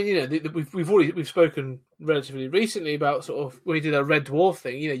not. I mean, we've spoken relatively recently about sort of when we did a Red Dwarf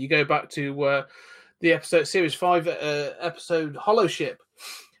thing. You go back to the episode series 5 episode Hollow Ship,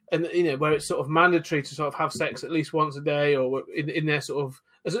 and where it's sort of mandatory to sort of have sex at least once a day, or in their sort of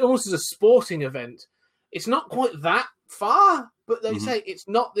almost as a sporting event. It's not quite that far, but they say it's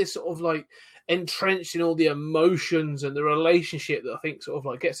not this sort of like entrenched in all the emotions and the relationship that I think sort of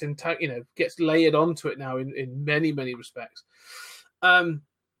like gets gets layered onto it now in many, many respects.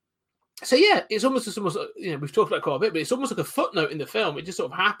 So yeah, it's almost we've talked about it quite a bit, but it's almost like a footnote in the film. It just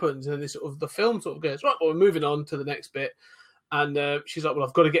sort of happens, and this sort of the film sort of goes, right, well, we're moving on to the next bit, and she's like, well,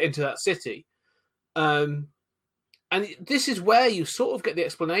 I've got to get into that city, and this is where you sort of get the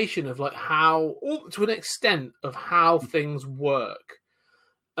explanation of like how, to an extent, of how things work.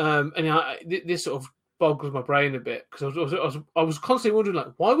 This sort of boggles my brain a bit, because I was constantly wondering,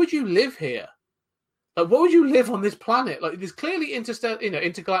 like, why would you live here? Like, why would you live on this planet? Like, there's clearly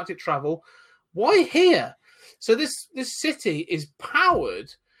intergalactic travel. Why here? So this city is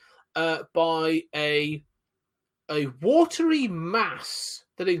powered by a watery mass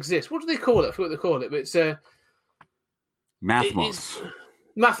that exists. What do they call it? I forgot what they call it, but it's Mathmos.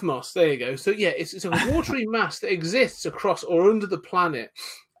 Mathmos. There you go. So yeah, it's a watery mass that exists across or under the planet,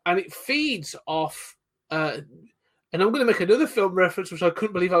 and it feeds off. And I'm going to make another film reference, which I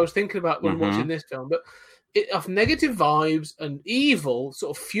couldn't believe I was thinking about when watching this film. But of negative vibes and evil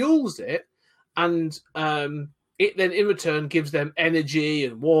sort of fuels it, and it then in return gives them energy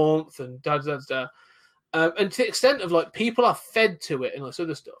and warmth and and to the extent of like people are fed to it and like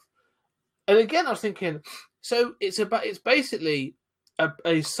other stuff. And again, I was thinking, so it's basically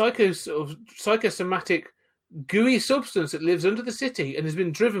a psychosomatic gooey substance that lives under the city and has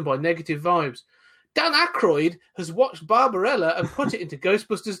been driven by negative vibes. Dan Aykroyd has watched Barbarella and put it into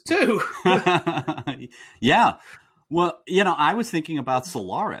Ghostbusters 2. Yeah. Well, I was thinking about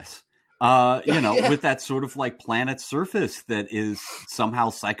Solaris, with that sort of like planet surface that is somehow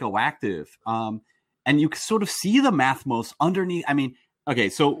psychoactive. And you can sort of see the Mathmos underneath. I mean, okay,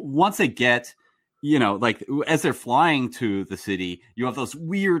 so once they get, like as they're flying to the city, you have those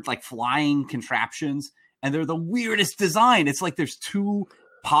weird like flying contraptions, and they're the weirdest design. It's like there's two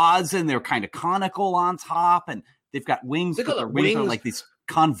pods and they're kind of conical on top, and they've got wings, but their wings are like these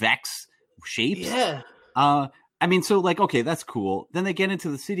convex shapes. Yeah. I mean, so like, okay, that's cool. Then they get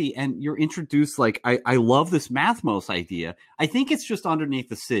into the city and you're introduced, like, I love this Mathmos idea. I think it's just underneath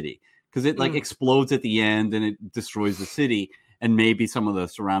the city because it like explodes at the end and it destroys the city and maybe some of the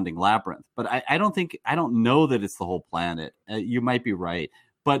surrounding labyrinth. But I don't know that it's the whole planet. You might be right.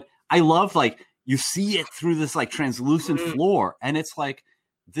 But I love, like, you see it through this like translucent floor, and it's like,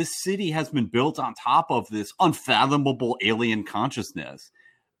 this city has been built on top of this unfathomable alien consciousness.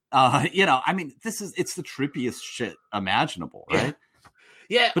 I mean, it's the trippiest shit imaginable, right?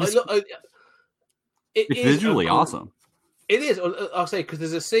 Yeah, but it's visually awesome. It is. I'll say, because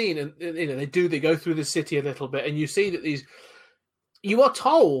there's a scene, and they go through the city a little bit, and you see that you are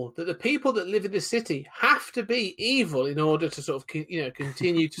told that the people that live in this city have to be evil in order to sort of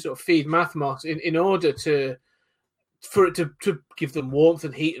continue to sort of feed Mathmos in order for it to give them warmth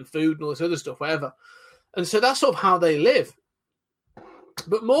and heat and food and all this other stuff, whatever. And so that's sort of how they live.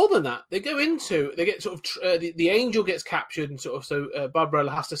 But more than that, they get sort of the angel gets captured, and sort of so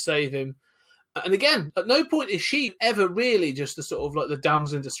Barbarella has to save him. And again, at no point is she ever really just the sort of like the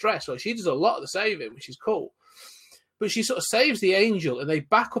damsel in distress. Like, she does a lot of the saving, which is cool. But she sort of saves the angel, and they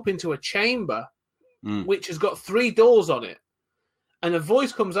back up into a chamber, which has got 3 doors on it. And a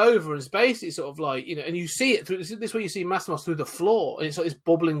voice comes over and it's basically sort of like, and you see it through this is where you see Mathmos through the floor, and it's like this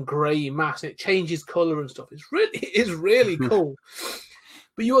bubbling grey mass, and it changes colour and stuff. It is really cool.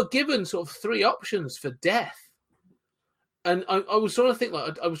 But you are given sort of 3 options for death. And I was sort of thinking,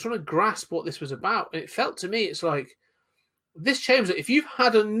 like, I was trying to grasp what this was about. And it felt to me, it's like, this chamber, if you've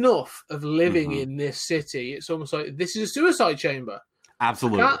had enough of living in this city, it's almost like this is a suicide chamber.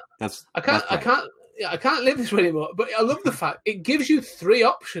 Absolutely. I can't live this way anymore. But I love the fact it gives you 3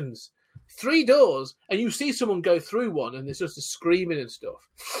 options, 3 doors, and you see someone go through one, and there's just a screaming and stuff.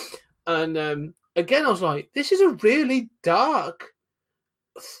 And again, I was like, this is a really dark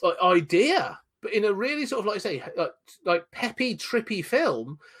idea, but in a really sort of like say like peppy, trippy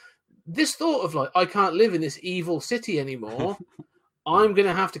film. This thought of like, I can't live in this evil city anymore. I'm going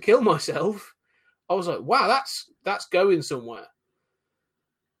to have to kill myself. I was like, wow, that's going somewhere.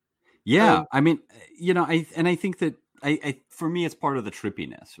 Yeah, I mean, I think that I for me, it's part of the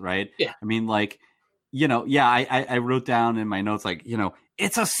trippiness, right? Yeah. I mean, like, I wrote down in my notes, like,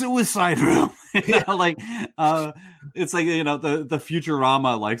 it's a suicide room. Like, it's like, the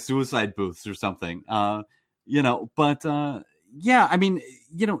Futurama, like, suicide booths or something. But yeah, I mean,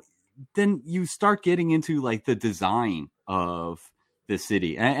 then you start getting into like the design of the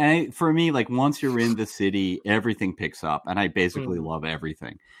city. And for me, like, once you're in the city, everything picks up, and I basically love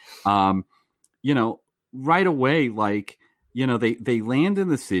everything. Right away, like, they land in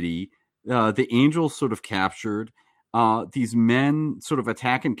the city, the angel's sort of captured. These men sort of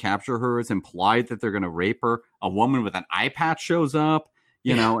attack and capture her. It's implied that they're going to rape her. A woman with an eye patch shows up,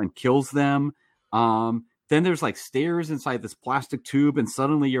 and kills them. Then there's like stairs inside this plastic tube, and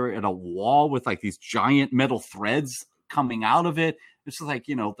suddenly you're at a wall with like these giant metal threads coming out of it. It's like,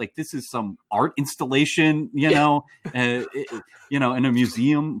 like this is some art installation, in a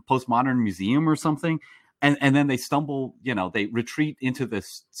museum, postmodern museum or something. And then they stumble, they retreat into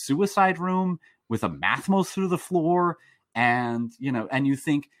this suicide room with a Mathmos through the floor. And, and you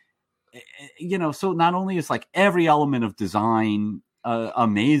think, so not only is like every element of design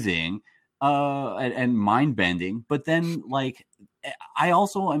amazing, and mind-bending, but then like I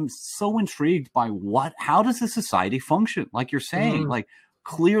also am so intrigued by how does this society function? Like you're saying, like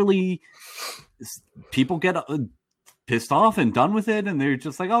clearly people get pissed off and done with it, and they're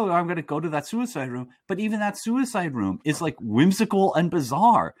just like, oh, I'm going to go to that suicide room. But even that suicide room is like whimsical and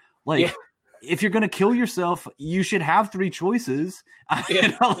bizarre. Like, if you're going to kill yourself, you should have 3 choices.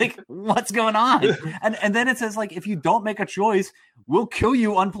 Like, what's going on? And then it says, like, if you don't make a choice, we'll kill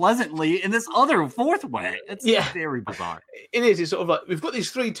you unpleasantly in this other 4th way. It's very bizarre. It is. It's sort of like, we've got these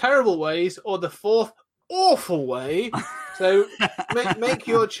 3 terrible ways, or the 4th awful way. So make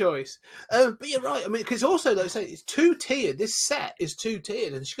your choice. But you're right. I mean, because also, like I say, it's 2-tiered. This set is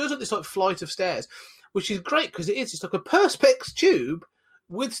 2-tiered, and she goes up this like flight of stairs, which is great because it's like a perspex tube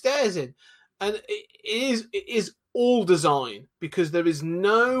with stairs in. And it is all design, because there is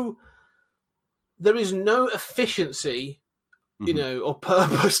no efficiency, or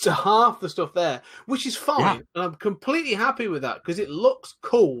purpose to half the stuff there, which is fine. Yeah. And I'm completely happy with that because it looks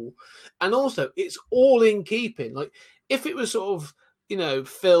cool. And also it's all in keeping. Like, if it was sort of,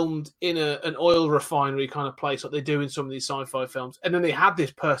 filmed in an oil refinery kind of place, like they do in some of these sci-fi films, and then they had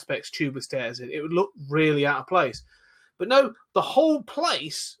this perspex tube with stairs in, it would look really out of place. But no, the whole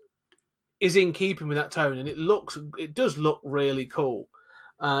place is in keeping with that tone, and it does look really cool.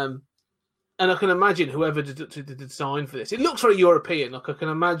 And I can imagine whoever did the design for this, it looks very European. Like, I can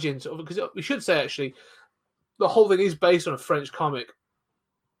imagine, sort of, because we should say actually, the whole thing is based on a French comic,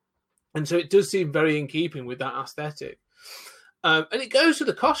 and so it does seem very in keeping with that aesthetic. And it goes to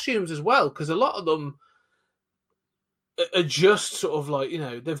the costumes as well, because a lot of them are just sort of like,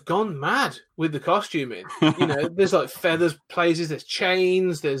 they've gone mad with the costuming. There's like feathers places, there's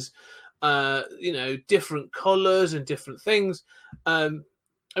chains, there's different colors and different things. I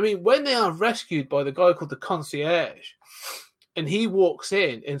mean, when they are rescued by the guy called the concierge, and he walks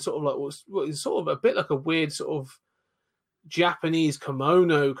in sort of like what is sort of a bit like a weird sort of Japanese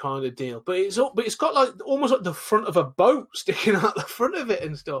kimono kind of deal, but it's got like almost like the front of a boat sticking out the front of it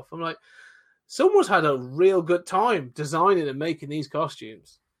and stuff. I'm like, someone's had a real good time designing and making these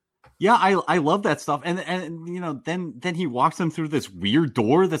costumes. Yeah, I love that stuff. And then he walks them through this weird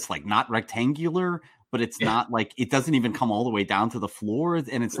door that's like not rectangular, but it's not like, it doesn't even come all the way down to the floor,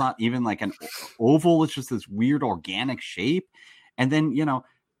 and it's not even like an oval. It's just this weird organic shape. And then,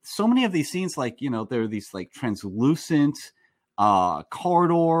 so many of these scenes, like, there are these like translucent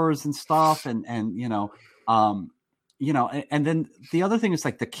corridors and stuff. And then the other thing is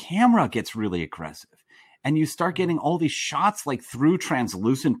like the camera gets really aggressive. And you start getting all these shots like through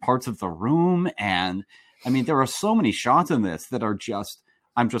translucent parts of the room. And I mean, there are so many shots in this that are just,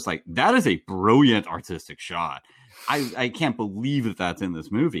 I'm just like, that is a brilliant artistic shot. I can't believe that that's in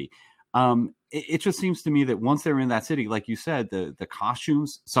this movie. It just seems to me that once they're in that city, like you said, the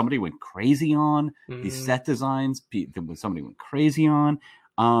costumes, somebody went crazy on. These set designs, somebody went crazy on.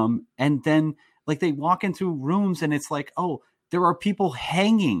 And then like they walk into rooms and it's like, oh, there are people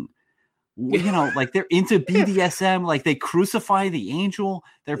hanging. Like they're into BDSM, like they crucify the angel.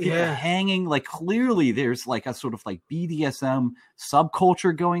 There are people hanging, like clearly there's like a sort of like BDSM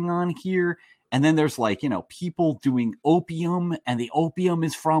subculture going on here. And then there's like, people doing opium, and the opium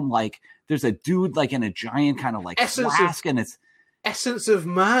is from like, there's a dude like in a giant kind of like flask, and it's Essence of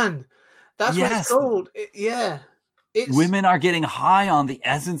Man. That's what it's called. Women are getting high on the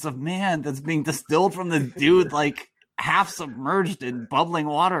essence of man that's being distilled from the dude, like half submerged in bubbling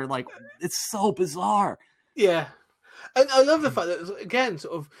water. Like, it's so bizarre. Yeah. And I love the fact that, again,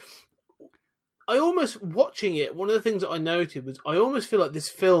 sort of, I almost, watching it, one of the things that I noted was I almost feel like this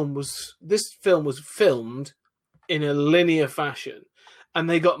film was filmed in a linear fashion, and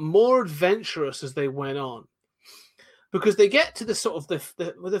they got more adventurous as they went on, because they get to the sort of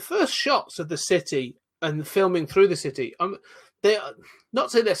the first shots of the city and filming through the city. They are not to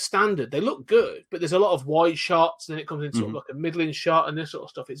say they're standard. They look good, but there's a lot of wide shots, and then it comes in sort of like a middling shot and this sort of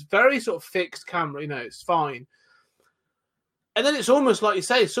stuff. It's very sort of fixed camera, it's fine. And then it's almost like you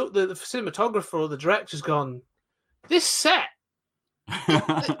say, so the cinematographer or the director's gone, this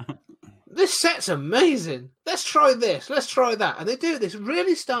set's amazing. Let's try this. Let's try that. And they do this,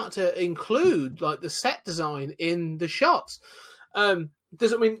 really start to include like the set design in the shots.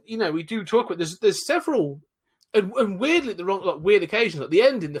 We do talk about there's several, and weirdly the wrong, like weird occasions. Like the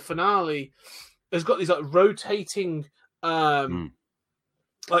end in the finale has got these like rotating, like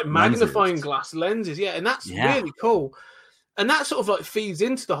magnifying glass lenses. Yeah, and that's really cool. And that sort of like feeds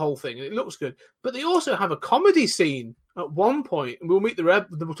into the whole thing, and it looks good. But they also have a comedy scene at one point, and we'll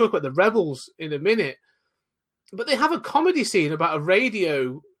talk about the rebels in a minute. But they have a comedy scene about a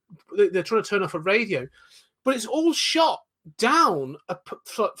radio. They're trying to turn off a radio, but it's all shot down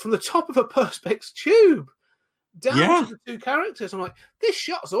from the top of a Perspex tube down to the two characters. I'm like, this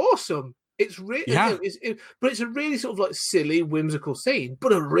shot's awesome. It's really, but it's a really sort of like silly, whimsical scene,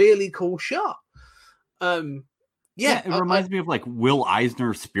 but a really cool shot. It reminds me of like Will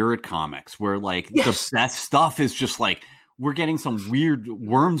Eisner Spirit Comics, where like the best stuff is just like, we're getting some weird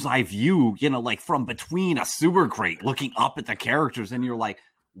worm's eye view, like from between a sewer grate looking up at the characters. And you're like,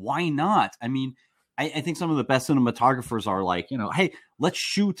 why not? I mean, I think some of the best cinematographers are like, hey, let's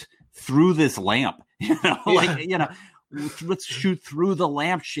shoot through this lamp, let's shoot through the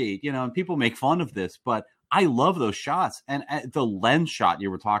lampshade, and people make fun of this, but I love those shots. And the lens shot you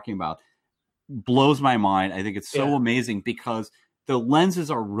were talking about blows my mind. I think it's so amazing because the lenses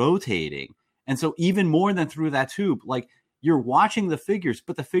are rotating. And so even more than through that tube, like you're watching the figures,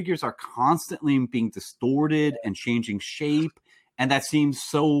 but the figures are constantly being distorted and changing shape. And that seems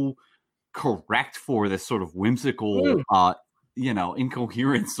so correct for this sort of whimsical,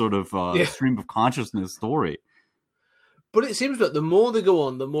 incoherent sort of stream of consciousness story. But it seems that the more they go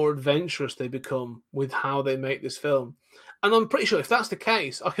on, the more adventurous they become with how they make this film. And I'm pretty sure if that's the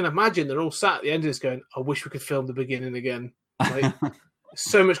case, I can imagine they're all sat at the end of this going, I wish we could film the beginning again. Like,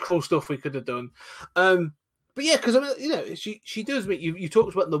 so much cool stuff we could have done. But yeah, because I mean, she does. You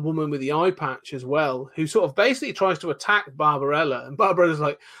talked about the woman with the eye patch as well, who sort of basically tries to attack Barbarella, and Barbarella's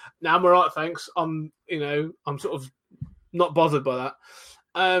like, "Nah, I'm all right, thanks. I'm sort of not bothered by that."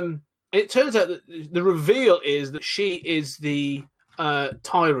 And it turns out that the reveal is that she is the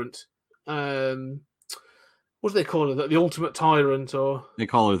tyrant. What do they call her? The ultimate tyrant, or they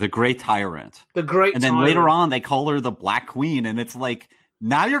call her the Great Tyrant. The Great, and then Tyrant. Later on, they call her the Black Queen, and it's like,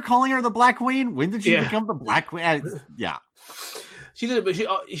 now you're calling her the Black Queen? When did she become the Black Queen? Yeah, she did it, but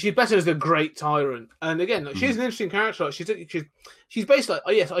she's better as the Great Tyrant. And again, she's an interesting character. Like, she's basically like,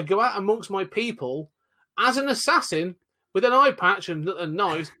 oh yes, I go out amongst my people as an assassin with an eye patch and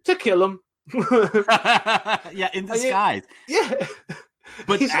knives to kill them. Yeah, in disguise. Yeah.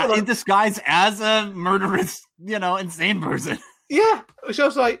 But He's sort of in like- disguise as a murderous, insane person. Yeah, which I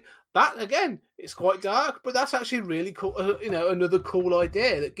was like, that again, it's quite dark, but that's actually really cool. Another cool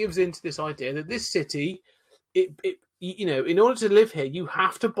idea that gives into this idea that this city, in order to live here, you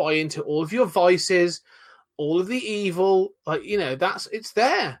have to buy into all of your vices, all of the evil. It's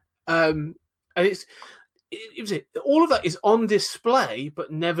there, and all of that is on display,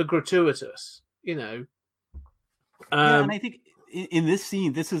 but never gratuitous. Yeah, and I think in this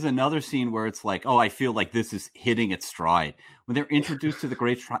scene, this is another scene where it's like, oh, I feel like this is hitting its stride when they're introduced to the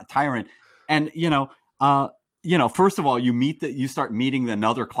Great Tyrant, and first of all, you start meeting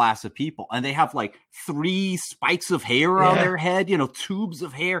another class of people, and they have like 3 spikes of hair on their head, tubes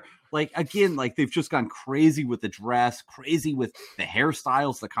of hair. Like again, like they've just gone crazy with the dress, crazy with the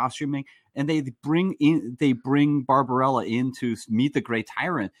hairstyles, the costuming, and they bring Barbarella in to meet the Great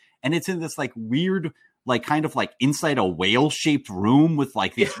Tyrant, and it's in this like weird, like kind of like inside a whale-shaped room with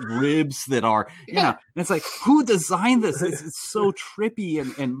like these ribs that are, and it's like, who designed this? It's so trippy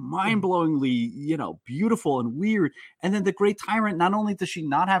and mind-blowingly, beautiful and weird. And then the Great Tyrant, not only does she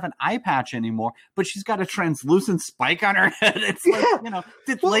not have an eye patch anymore, but she's got a translucent spike on her head. It's like,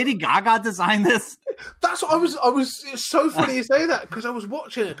 did Lady Gaga design this? That's what I was. It's so funny you say that, because I was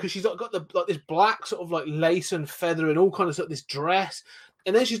watching it, because she's got this black sort of like lace and feather and all kind of stuff, this dress.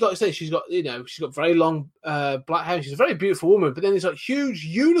 And then she's like I say, she's got very long black hair. She's a very beautiful woman, but then there's like huge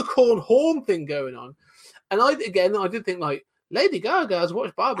unicorn horn thing going on. And I did think like Lady Gaga has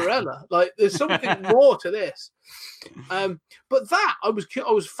watched Barbarella. Like there's something more to this. But that I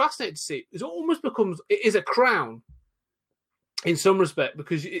was fascinated to see. It is a crown in some respect,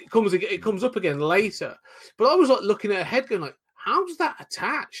 because it comes up again later. But I was like looking at her head going like, how does that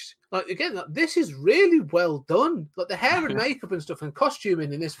attach? Like again, this is really well done. Like the hair and makeup and stuff and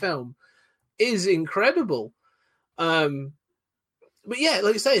costuming in this film is incredible. But yeah,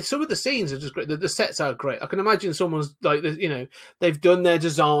 like you say, some of the scenes are just great. The sets are great. I can imagine someone's like, they've done their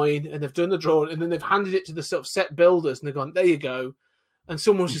design and they've done the drawing, and then they've handed it to the sort of set builders, and they've gone, there you go, and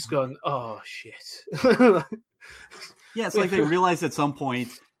someone's just gone, oh shit. Yeah, it's like they realized at some point,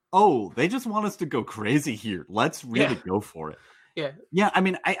 oh, they just want us to go crazy here. Let's really go for it. Yeah. Yeah, I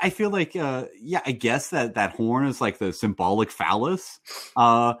mean, I feel like, I guess that horn is like the symbolic phallus.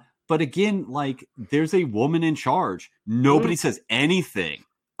 But again, like, there's a woman in charge. Nobody says anything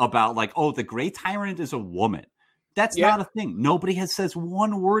about, like, oh, the Great Tyrant is a woman. That's not a thing. Nobody says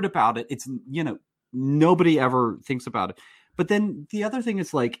one word about it. It's, nobody ever thinks about it. But then the other thing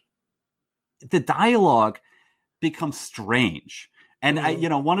is, like, the dialogue becomes strange. And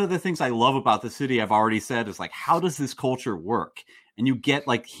one of the things I love about the city, I've already said, is like, how does this culture work? And you get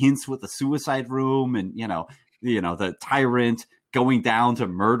like hints with the suicide room, and the tyrant going down to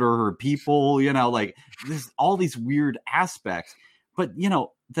murder her people. Like there's all these weird aspects. But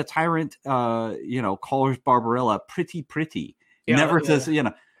the tyrant, calls Barbarella pretty. Never says,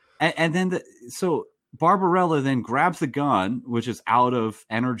 and then so Barbarella then grabs the gun, which is out of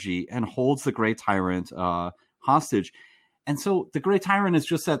energy, and holds the Great Tyrant hostage. And so the Great Tyrant has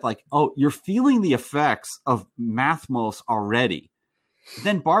just said, like, oh, you're feeling the effects of Mathmos already.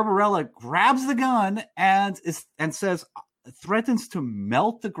 Then Barbarella grabs the gun and threatens to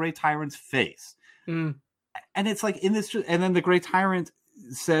melt the Great Tyrant's face. And it's like in this, and then the Great Tyrant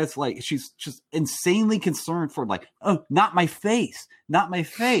says, like, she's just insanely concerned for, like, oh, not my face. I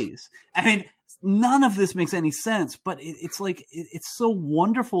mean, none of this makes any sense, but it's like, it's so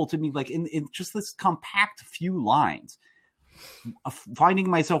wonderful to me, like in just this compact few lines. Finding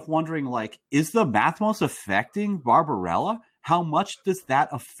myself wondering, like, is the Mathmos affecting Barbarella? How much does that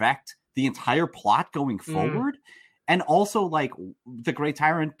affect the entire plot going forward? And also, like, the Great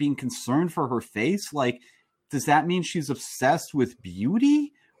Tyrant being concerned for her face, like, does that mean she's obsessed with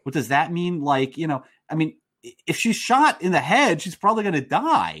beauty? What does that mean? Like, I mean, if she's shot in the head, she's probably going to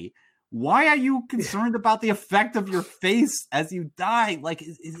die. Why are you concerned about the effect of your face as you die? Like,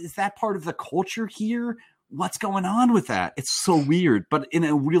 is that part of the culture here? What's going on with that? It's so weird, but in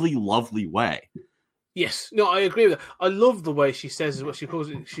a really lovely way. Yes, no, I agree with that. I love the way she says what she calls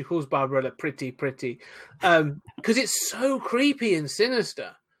it. She calls Barbarella pretty, because it's so creepy and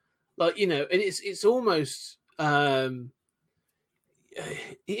sinister. Like, and it's almost it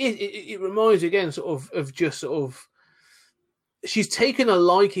reminds you again of just sort of, she's taken a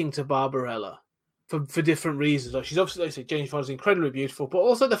liking to Barbarella for different reasons. Like, she's obviously, like I say, Jane Fonda's incredibly beautiful, but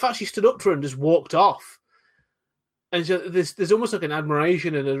also the fact she stood up for her and just walked off. And so there's almost like an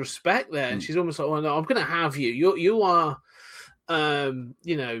admiration and a respect there. And she's almost like, well, no, I'm going to have you. You are,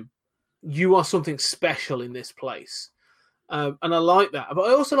 you are something special in this place. And I like that. But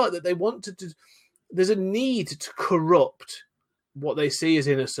I also like that they want to there's a need to corrupt what they see as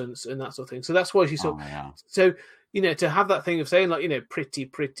innocence and that sort of thing. So that's why she's so to have that thing of saying like pretty,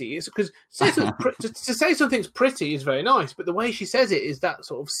 it's because to say something's pretty is very nice, but the way she says it is that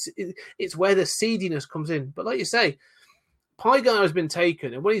sort of it's where the seediness comes in. But like you say, Pygar has been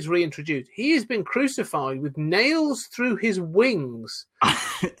taken, and when he's reintroduced, he has been crucified with nails through his wings,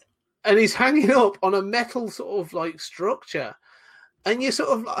 and he's hanging up on a metal sort of like structure, and you're sort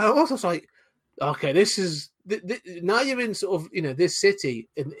of I was like, okay, this is. Now you're in sort of this city,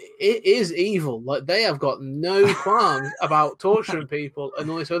 and it is evil. Like they have got no qualms about torturing people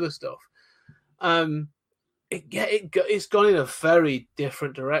and all this other stuff. It's gone in a very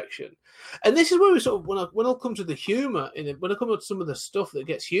different direction, and this is where we sort of when I'll come to the humor in it. When I come to some of the stuff that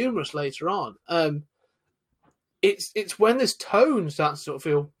gets humorous later on, it's when this tone starts to sort of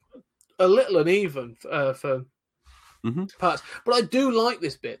feel a little uneven for. Parts, but I do like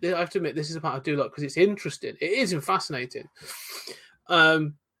this bit. I have to admit, this is a part I do like because it's interesting. It is fascinating,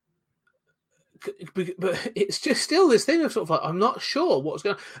 but it's just still this thing of sort of like I'm not sure what's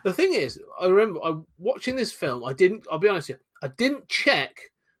going on. The thing is, I remember watching this film. I'll be honest with you, I didn't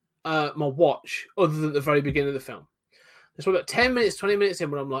check my watch other than the very beginning of the film. It's about 10 minutes, 20 minutes in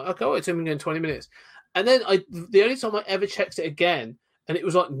when I'm like, okay, it's only going 20 minutes, and then the only time I ever checked it again. And it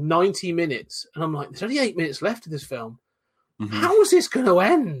was like 90 minutes. And I'm like, there's only 8 minutes left of this film. How is this going to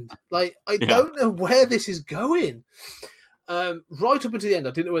end? Like, I don't know where this is going. Right up until the end,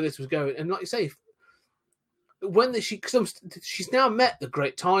 I didn't know where this was going. And like you say, when she's now met the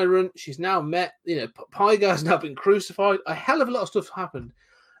Great Tyrant, she's now met, Pygar's now been crucified. A hell of a lot of stuff happened.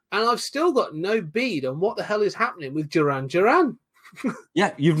 And I've still got no bead on what the hell is happening with Duran Duran.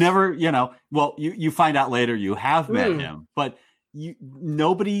 Yeah, you've never, you find out later you have met him, but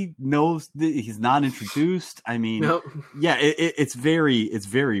nobody knows that he's not introduced. I mean, it's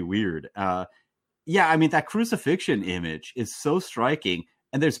very weird. I mean, that crucifixion image is so striking,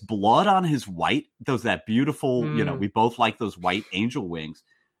 and there's blood on his that beautiful, we both like those white angel wings.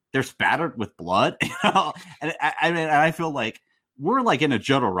 They're spattered with blood, and I feel like we're like in a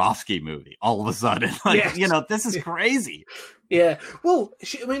Jodorowsky movie all of a sudden. Like, this is crazy. Yeah. Well,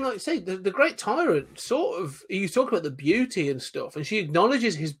 like I say, the Great Tyrant sort of, you talk about the beauty and stuff, and she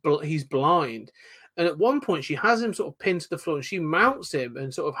acknowledges he's blind. And at one point, she has him sort of pinned to the floor, and she mounts him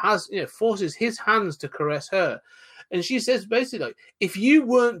and sort of forces his hands to caress her. And she says basically, like, if you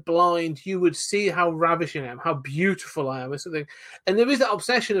weren't blind, you would see how ravishing I am, how beautiful I am, or something. And there is that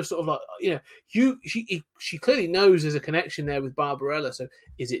obsession of sort of like, she clearly knows there's a connection there with Barbarella. So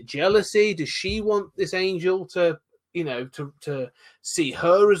is it jealousy? Does she want this angel to, to see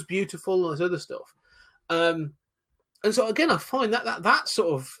her as beautiful and this other stuff? And so again, I find that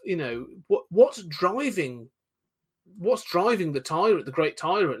sort of, what's driving the tyrant, the Great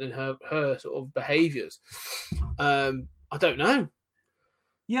Tyrant, and her sort of behaviors. I don't know.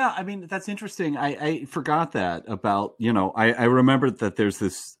 Yeah, I mean, that's interesting. I forgot that about, I remembered that there's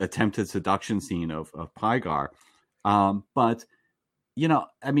this attempted seduction scene of Pygar. But,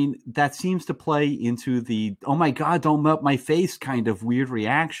 I mean, that seems to play into the, oh my God, don't melt my face kind of weird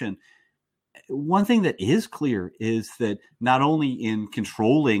reaction. One thing that is clear is that not only in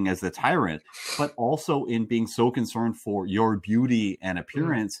controlling as the tyrant, but also in being so concerned for your beauty and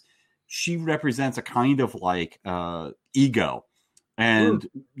appearance, she represents a kind of like ego. And,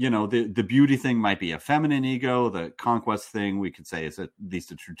 the beauty thing might be a feminine ego. The conquest thing we could say is at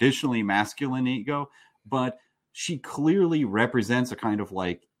least a traditionally masculine ego. But she clearly represents a kind of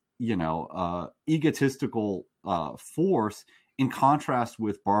like, egotistical force in contrast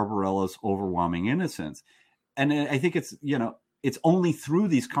with Barbarella's overwhelming innocence. And I think it's, it's only through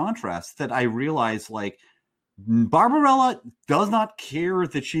these contrasts that I realize, like, Barbarella does not care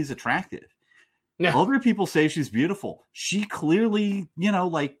that she's attractive. No. Other people say she's beautiful. She clearly,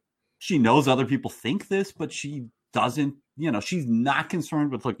 like, she knows other people think this, but she doesn't, she's not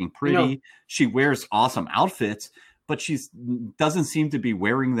concerned with looking pretty. No. She wears awesome outfits, but she doesn't seem to be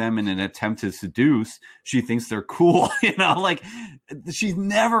wearing them in an attempt to seduce. She thinks they're cool, like she's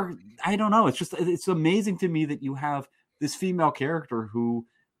never, I don't know. It's amazing to me that you have this female character who,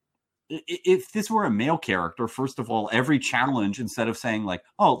 if this were a male character, first of all, every challenge, instead of saying like,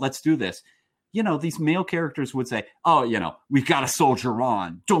 oh, let's do this, these male characters would say, oh, we've got to soldier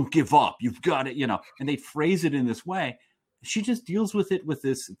on. Don't give up. You've got it, and they phrase it in this way. She just deals with it with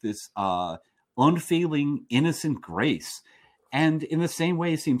this unfailing, innocent grace. And in the same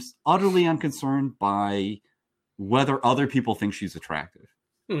way, seems utterly unconcerned by whether other people think she's attractive.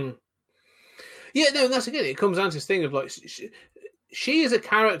 Yeah, no, and that's again, it comes down to this thing of like, she as a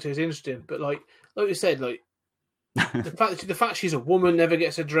character is interesting, but like you said, like, The fact she's a woman never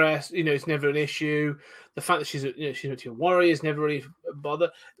gets addressed. It's never an issue. The fact that she's a warrior is never really a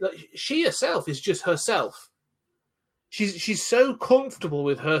bother. Like, she herself is just herself. She's so comfortable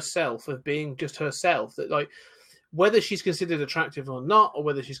with herself of being just herself that, like, whether she's considered attractive or not, or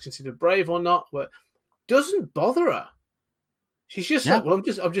whether she's considered brave or not, doesn't bother her. She's just like, well,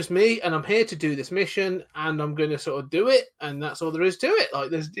 I'm just me, and I'm here to do this mission, and I'm going to sort of do it, and that's all there is to it.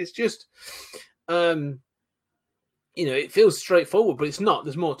 Like, it's just, it feels straightforward, but it's not.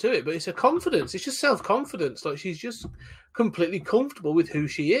 There's more to it, but it's a confidence. It's just self-confidence. Like, she's just completely comfortable with who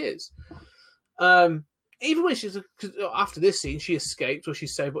she is. Even when after this scene, she escaped, or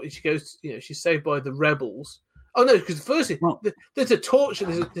she's saved, but she goes, she's saved by the rebels. Oh no, because firstly, there's a torture,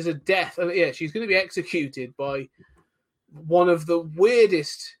 there's a death, and she's going to be executed by one of the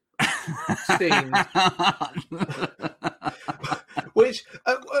weirdest scenes. Which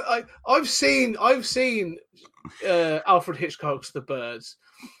I've seen Alfred Hitchcock's The Birds.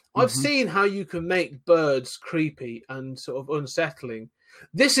 I've seen how you can make birds creepy and sort of unsettling.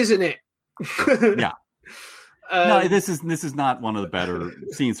 This isn't it. Yeah. No, this is not one of the better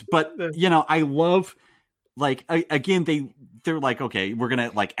scenes, but I love, like, again, they're like, okay, we're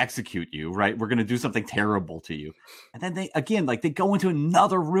gonna like execute you, right? We're gonna do something terrible to you, and then they go into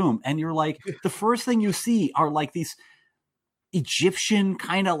another room, and you're like, the first thing you see are like these Egyptian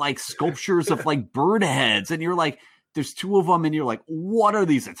kind of like sculptures of like bird heads, and you're like, there's two of them, and you're like, what are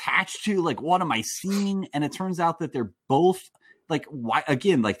these attached to? Like, what am I seeing? And it turns out that they're both like, why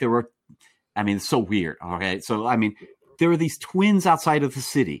again? Like, there were. I mean, it's so weird. Okay. So, I mean, there are these twins outside of the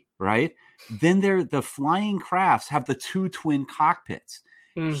city, right? Then the flying crafts have the two twin cockpits.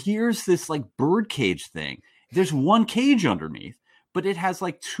 Here's this like bird cage thing. There's one cage underneath, but it has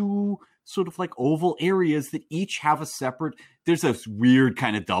like two sort of like oval areas that each have a separate, there's this weird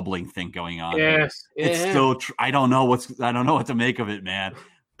kind of doubling thing going on. Yes. It's still, I don't know what to make of it, man.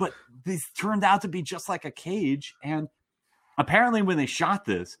 But this turned out to be just like a cage. And apparently when they shot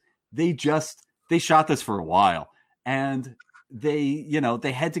this, they shot this for a while, and they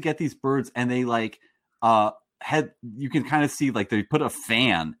had to get these birds, and they like you can kind of see like they put a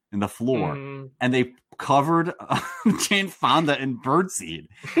fan in the floor, and they covered Jane Fonda in birdseed,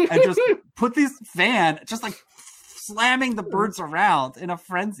 and just put this fan just like slamming the birds around in a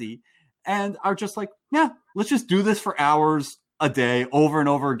frenzy, and are just like, yeah, let's just do this for hours a day over and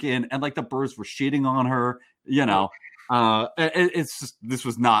over again, and like the birds were shitting on her, it's just, this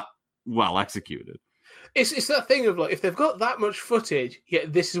was not well executed. It's that thing of like, if they've got that much footage,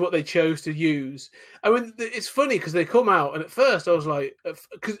 yet this is what they chose to use. I mean, it's funny because they come out, and at first I was like,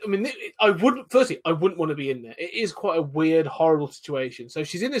 because I mean, I wouldn't want to be in there. It is quite a weird, horrible situation. So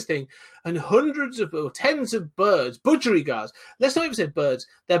she's in this thing, and tens of birds, budgerigars. Let's not even say birds;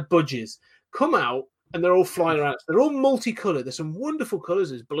 they're budgies. Come out, and they're all flying around. They're all multicolored. There's some wonderful colors.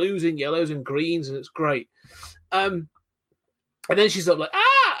 There's blues and yellows and greens, and it's great. And then she's sort of like,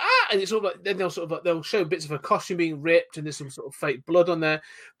 and it's sort of like, then they'll show bits of her costume being ripped, and there's some sort of fake blood on there.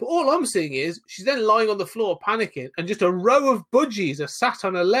 But all I'm seeing is she's then lying on the floor panicking, and just a row of budgies are sat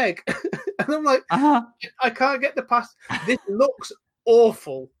on her leg. And I'm like, I can't get the past. This looks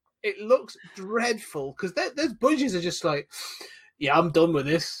awful. It looks dreadful, because those budgies are just like, yeah, I'm done with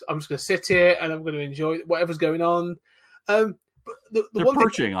this. I'm just going to sit here and I'm going to enjoy whatever's going on. But they're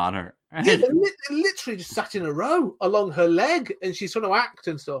perching on her. Yeah, they literally just sat in a row along her leg, and she's trying to act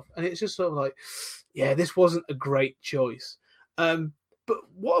and stuff. And it's just sort of like, yeah, this wasn't a great choice. But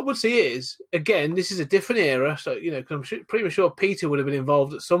what I would say is, again, this is a different era. So, because I'm pretty sure Peter would have been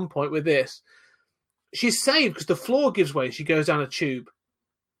involved at some point with this. She's saved because the floor gives way. She goes down a tube,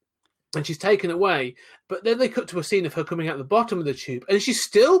 and she's taken away. But then they cut to a scene of her coming out the bottom of the tube, and she's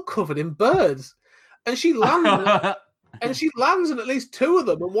still covered in birds. And she lands. And she lands on at least two of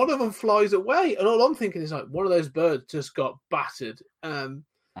them, and one of them flies away. And all I'm thinking is like, one of those birds just got battered.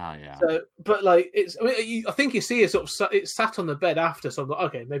 Yeah. So, but like, I think you see it sort of it sat on the bed after, so I'm like,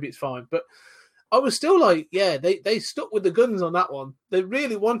 okay, maybe it's fine. But I was still like, yeah, they stuck with the guns on that one. They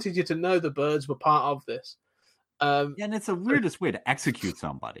really wanted you to know the birds were part of this. And it's the weirdest way to execute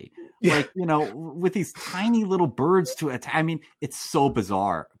somebody. Like, with these tiny little birds to attack. I mean, it's so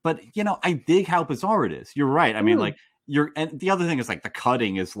bizarre. But, I dig how bizarre it is. You're right. I mean, like, and the other thing is like the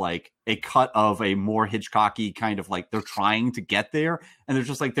cutting is like a cut of a more Hitchcocky kind of like, they're trying to get there, and there's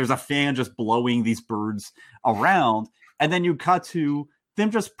just like, there's a fan just blowing these birds around, and then you cut to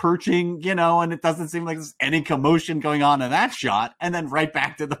them just perching, and it doesn't seem like there's any commotion going on in that shot, and then right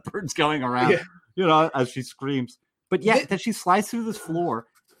back to the birds going around, as she screams. But yeah, then she slides through this floor,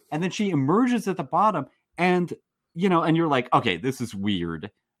 and then she emerges at the bottom, and and you're like, okay, this is weird.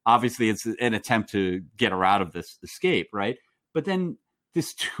 obviously it's an attempt to get her out of this escape, right? But then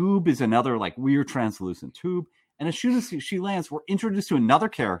this tube is another like weird translucent tube. And as soon as she lands, we're introduced to another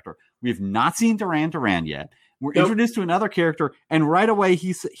character. We have not seen Duran Duran yet. We're introduced to another character, and right away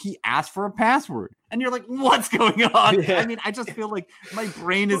he asks for a password, and you're like, "What's going on?" Yeah. I mean, I just feel like my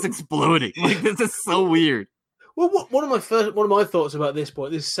brain is exploding. Like, this is so weird. Well, one of my thoughts about this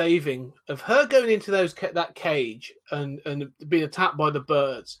point, this saving of her going into that cage and being attacked by the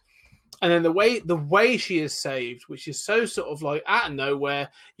birds, and then the way she is saved, which is so sort of like out of nowhere.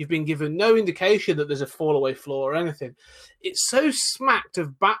 You've been given no indication that there's a fall away floor or anything. It's so smacked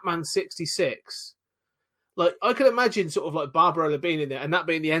of Batman 66. Like, I could imagine sort of like Barbarella being in there and that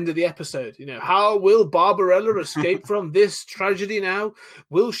being the end of the episode. You know, how will Barbarella escape from this tragedy now?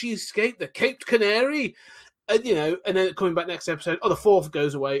 Will she escape the Caped Canary? And, you know, and then coming back next episode, the fourth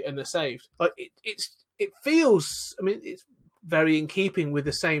goes away and they're saved. Like, it feels, I mean, it's very in keeping with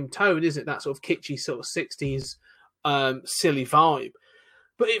the same tone, isn't it? That sort of kitschy sort of 60s silly vibe.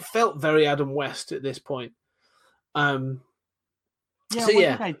 But it felt very Adam West at this point.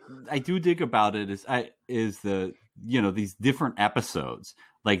 Thing I do dig about it is the, you know, these different episodes.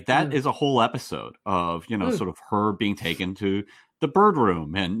 Like that is a whole episode of, you know, sort of her being taken to the bird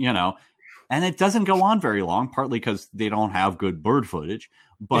room, and, you know, and it doesn't go on very long, partly because they don't have good bird footage.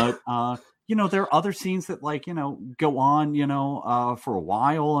 But, you know, there are other scenes that, like, you know, go on, you know, for a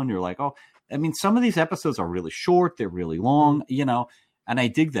while, and you're like, oh, I mean, some of these episodes are really short. They're really long, you know, and I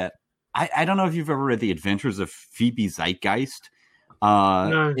dig that. I don't know if you've ever read The Adventures of Phoebe Zeitgeist.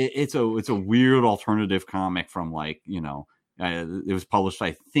 No. It's a weird alternative comic from, like, you know, it was published,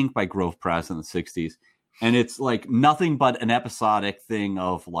 I think, by Grove Press in the 60s. And it's like nothing but an episodic thing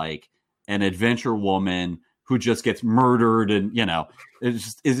of like an adventure woman who just gets murdered, and, you know,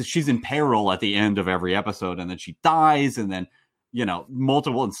 she's in peril at the end of every episode, and then she dies, and then, you know,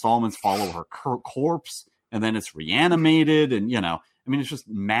 multiple installments follow her corpse, and then it's reanimated, and, you know, I mean, it's just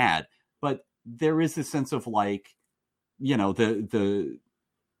mad. But there is this sense of, like, you know, the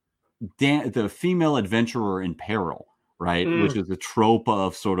female adventurer in peril, right? Which is a trope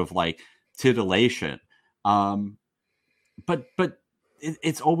of sort of like titillation. But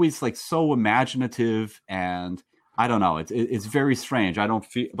it's always like so imaginative, and I don't know, it's very strange. I don't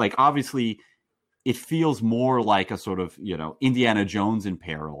feel like, obviously it feels more like a sort of, you know, Indiana Jones in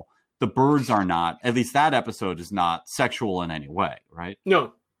peril. The birds are not, at least that episode is not sexual in any way, right?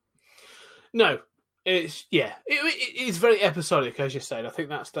 No. It's very episodic, as you said. I think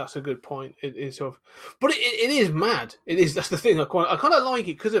that's a good point. It is sort of, but it is mad. It is, that's the thing. I kind of like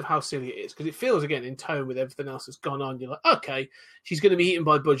it because of how silly it is, because it feels, again, in tone with everything else that's gone on. You're like, okay, she's going to be eaten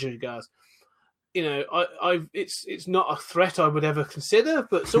by budgerigars. You know, it's not a threat I would ever consider,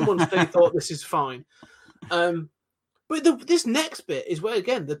 but someone's really thought this is fine. But this next bit is where,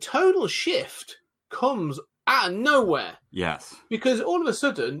 again, the tonal shift comes out of nowhere. Yes. Because all of a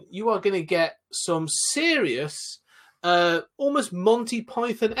sudden, you are going to get some serious, almost Monty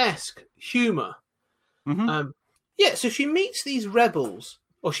Python-esque humour. Mm-hmm. So she meets these rebels,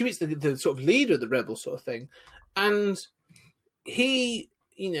 or she meets the sort of leader of the rebels sort of thing, and he,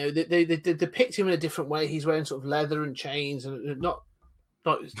 you know, they depict him in a different way. He's wearing sort of leather and chains, and not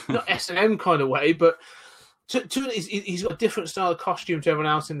S&M kind of way, but he's got a different style of costume to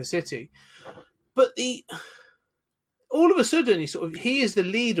everyone else in the city. But all of a sudden, he is the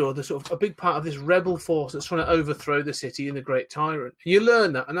leader, or the sort of a big part of this rebel force that's trying to overthrow the city and the Great Tyrant. And you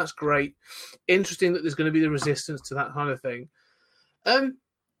learn that, and that's great. Interesting that there's going to be the resistance to that kind of thing.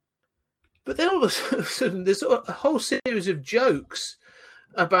 But then all of a sudden, there's a whole series of jokes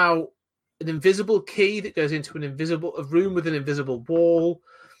about an invisible key that goes into a room with an invisible wall,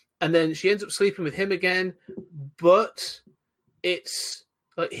 and then she ends up sleeping with him again. But it's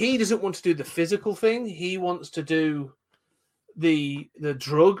like, he doesn't want to do the physical thing. He wants to do the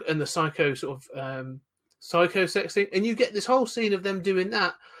drug and the psycho sex thing. And you get this whole scene of them doing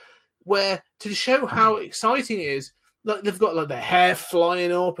that, where, to show how exciting it is, like, they've got like their hair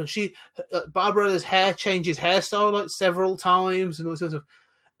flying up, and Barbarella's hair changes hairstyle like several times, and all sorts of.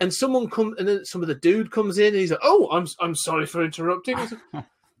 And and then some of the dude comes in, and he's like, "Oh, I'm sorry for interrupting."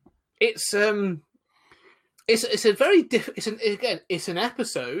 It's a very different. It's an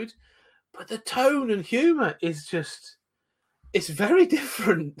episode, but the tone and humor is just, it's very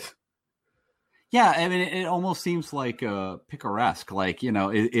different. Yeah, I mean, it almost seems like picaresque. Like, you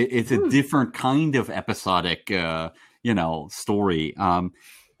know, it's a different kind of episodic, you know, story.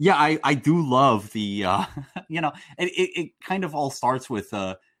 Yeah, I do love the, you know, it kind of all starts with,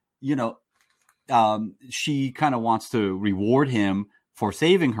 you know, she kind of wants to reward him for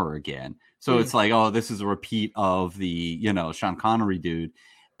saving her again. So it's like, oh, this is a repeat of the, you know, Sean Connery dude.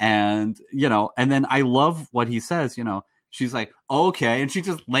 And, and then I love what he says, she's like, okay. And she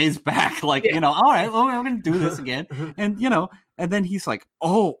just lays back like, all right, well, I'm going to do this again. And, and then he's like,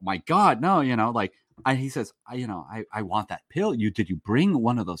 oh my God, no, like, and he says, I want that pill. Did you bring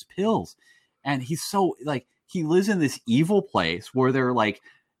one of those pills? And he's so like, he lives in this evil place where they're like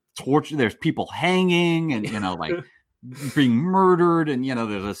torture. There's people hanging and, like being murdered. And,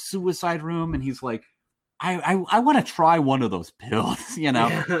 there's a suicide room. And he's like, I want to try one of those pills,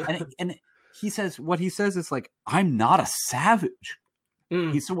 and he says, what he says is like, I'm not a savage.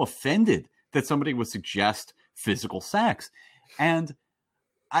 He's so offended that somebody would suggest physical sex. And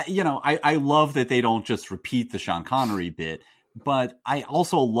I love that they don't just repeat the Sean Connery bit, but I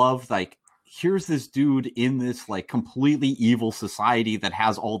also love like, here's this dude in this like completely evil society that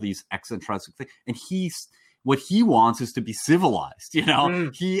has all these eccentric things. And what he wants is to be civilized.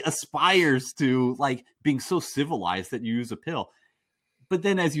 He aspires to like being so civilized that you use a pill. But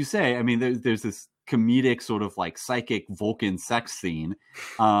then, as you say, I mean, there's this comedic sort of like psychic Vulcan sex scene.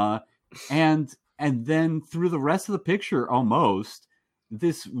 And then through the rest of the picture, almost,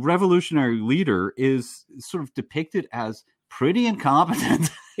 this revolutionary leader is sort of depicted as pretty incompetent.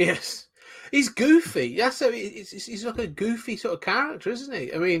 Yes. He's goofy. He's like a goofy sort of character, isn't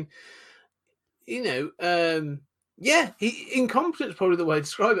he? I mean, incompetent is probably the way to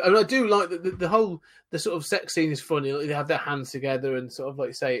describe it. I mean, I do like that the sort of sex scene is funny. Like, they have their hands together and sort of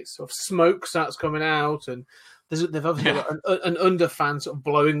like say it's sort of smoke starts coming out, and they've obviously got an under fan sort of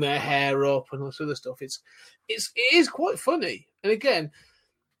blowing their hair up and all this other stuff. It is quite funny. And again,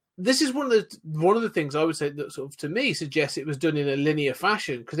 this is one of the things I would say that sort of to me suggests it was done in a linear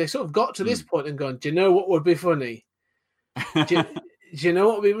fashion, because they sort of got to this point and gone, do you know what would be funny? Do you know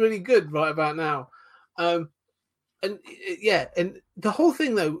what would be really good right about now? And the whole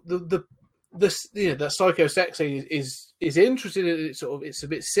thing though, that psycho sex scene is interesting, and it's a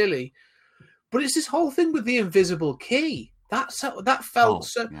bit silly, but it's this whole thing with the invisible key that felt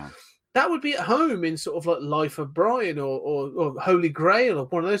that would be at home in sort of like Life of Brian or Holy Grail or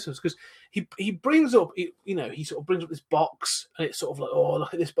one of those things, because he brings up he sort of brings up this box, and it's sort of like, oh,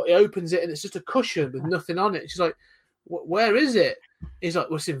 look at this, but he opens it and it's just a cushion with nothing on it. She's like, where is it? He's like,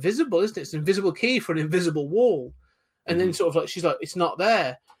 well, it's invisible, isn't it? It's an invisible key for an invisible wall. And then sort of like, she's like, it's not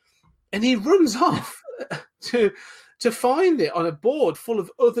there. And he runs off to find it on a board full of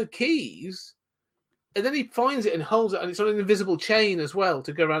other keys. And then he finds it and holds it, and it's on an invisible chain as well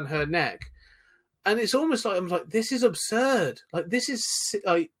to go around her neck. And it's almost like, I'm like, this is absurd. Like, this is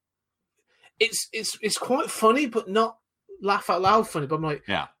like, it's quite funny, but not laugh out loud funny. But I'm like,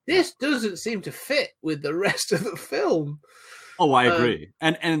 this doesn't seem to fit with the rest of the film. Oh, I agree.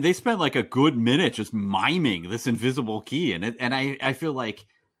 And they spent like a good minute just miming this invisible key. And I feel like,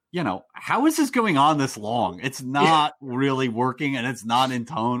 how is this going on this long? It's not really working, and it's not in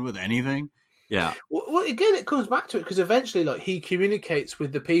tone with anything. Yeah. Well, again, it comes back to it, because eventually, like, he communicates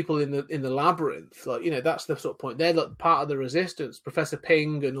with the people in the labyrinth. Like, that's the sort of point. They're like part of the resistance, Professor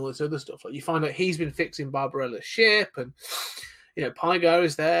Ping and all this other stuff. Like, you find out he's been fixing Barbarella's ship, and Pygar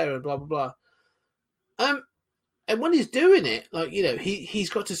is there, and blah blah blah. And when he's doing it, like, he's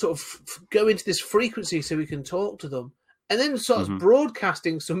got to sort of go into this frequency so he can talk to them, and then starts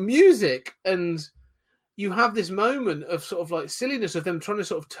broadcasting some music, and you have this moment of sort of like silliness of them trying to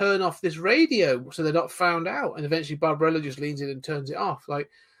sort of turn off this radio so they're not found out. And eventually Barbarella just leans in and turns it off. Like,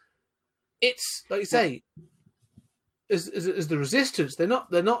 it's like you say, as the resistance, they're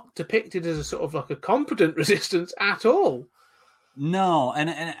not depicted as a sort of like a competent resistance at all. No.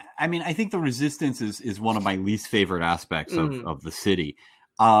 And I mean, I think the resistance is one of my least favorite aspects of the city.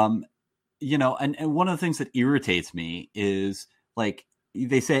 And one of the things that irritates me is, like,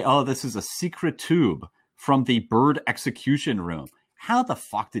 they say, oh, this is a secret tube from the bird execution room. How the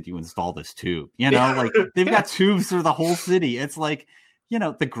fuck did you install this tube? Like, they've got tubes through the whole city. It's like,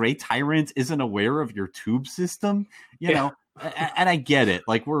 the Great Tyrant isn't aware of your tube system, and I get it.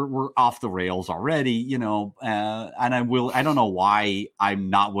 Like, we're off the rails already, and I don't know why I'm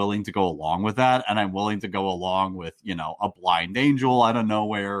not willing to go along with that. And I'm willing to go along with, a blind angel out of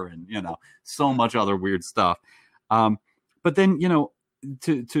nowhere and, so much other weird stuff. But then,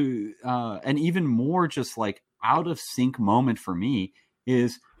 and even more just like out of sync moment for me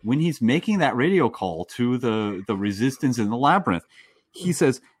is when he's making that radio call to the resistance in the labyrinth. He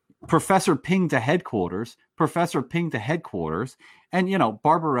says, Professor Ping to headquarters, Professor Ping to headquarters. And,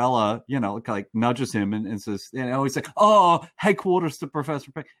 Barbarella, like nudges him and says, he's like, oh, headquarters to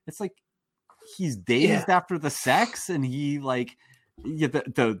Professor Ping. It's like, he's dazed after the sex, and he like,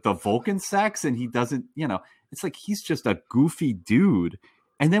 the Vulcan sex, and he doesn't, it's like he's just a goofy dude.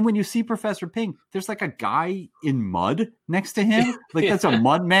 And then when you see Professor Ping, there's like a guy in mud next to him. Like that's a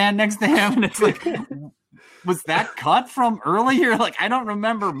mud man next to him. And it's like, was that cut from earlier? Like, I don't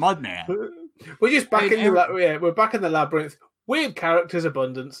remember Mudman. We're just back in the we're back in the labyrinth. Weird characters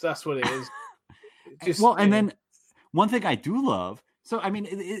abundance. That's what it is. And then one thing I do love. So I mean,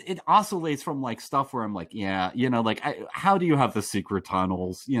 it oscillates from like stuff where I'm like, yeah, like how do you have the secret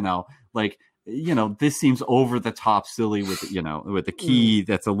tunnels? Like. This seems over the top silly with, with the key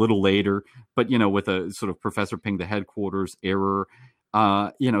that's a little later, but, with a sort of Professor Ping, the headquarters error,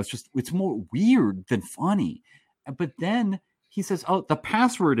 it's more weird than funny. But then he says, oh, the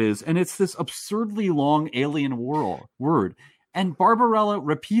password is, and it's this absurdly long alien word. And Barbarella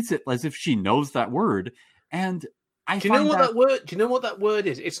repeats it as if she knows that word. And do you know what that word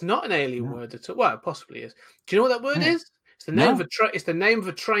is? It's not an alien word at all. Well, it possibly is. Do you know what that word is? It's the name it's the name of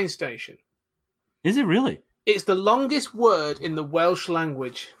a train station. Is it really? It's the longest word in the Welsh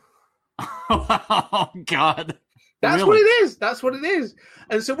language. Oh, God. That's really? what it is. That's what it is.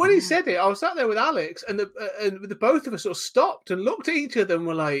 And so when he said it, I was sat there with Alex, and the both of us sort of stopped and looked at each other and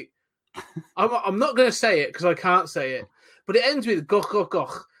were like, I'm not going to say it because I can't say it. But it ends with goch, goch,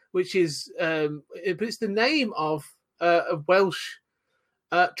 goch, which is it's the name of a Welsh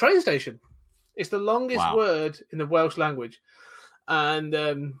train station. It's the longest word in the Welsh language.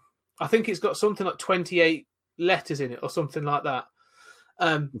 And... I think it's got something like 28 letters in it or something like that.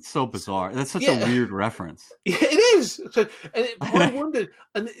 It's so bizarre. That's such a weird reference. Yeah, it is. So, I wondered,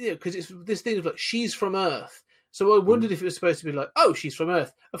 and because it's this thing of like, she's from Earth. So I wondered if it was supposed to be like, oh, she's from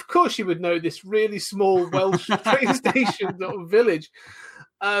Earth. Of course she would know this really small Welsh train station sort of village.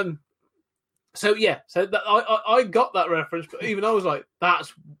 So I got that reference, but even I was like,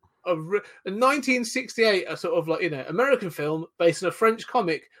 that's a 1968, a sort of like, American film based on a French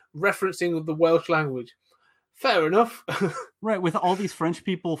comic referencing the Welsh language. Fair enough. Right, with all these French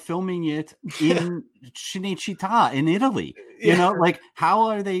people filming it in Cinecittà in Italy. Like how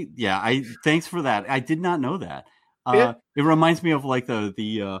are they? Yeah, thanks for that. I did not know that. It reminds me of like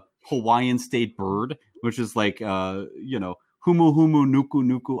the Hawaiian state bird, which is like humu humu nuku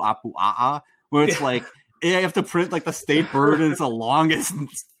nuku apu aa, where it's like you have to print like the state bird and it's the longest. And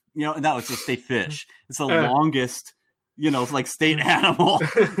that was the state fish. It's the longest. It's like state animal.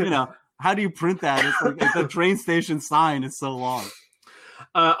 How do you print that? It's like the train station sign is so long.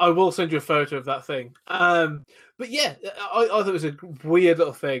 I will send you a photo of that thing. But yeah, I thought it was a weird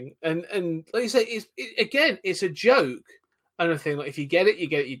little thing. And like you say, it's a joke and a thing. Like if you get it, you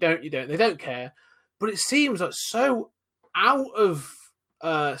get it. You don't, you don't. They don't care. But it seems like so out of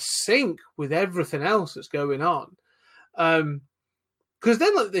sync with everything else that's going on. Because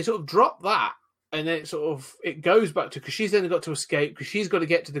then like, they sort of drop that. And then it goes back to, because she's then got to escape, because she's got to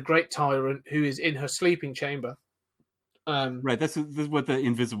get to the Great Tyrant, who is in her sleeping chamber. Right, this is what the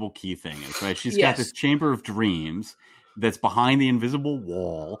invisible key thing is, right? She's got this chamber of dreams that's behind the invisible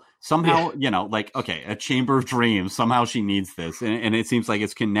wall. Somehow, a chamber of dreams. Somehow she needs this, and it seems like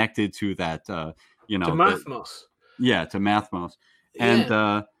it's connected to that, to Mathmos. To Mathmos,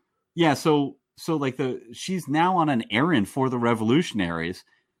 and so like she's now on an errand for the revolutionaries.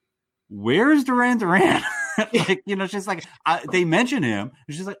 Where's Duran Duran? She's like, they mention him.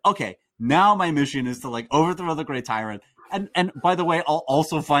 And she's like, okay, now my mission is to like overthrow the Great Tyrant. And by the way, I'll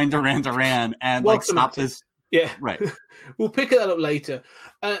also find Duran Duran and like stop this. Yeah, right. We'll pick that up later.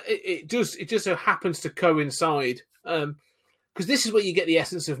 It just so happens to coincide because this is where you get the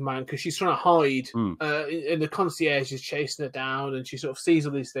essence of man. Because she's trying to hide, and the concierge is chasing her down, and she sort of sees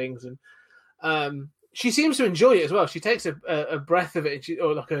all these things and. She seems to enjoy it as well. She takes a breath of it,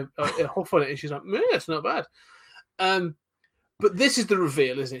 or like a huff on it, and she's like, it's not bad. But this is the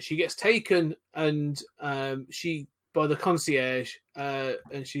reveal, isn't it? She gets taken and by the concierge,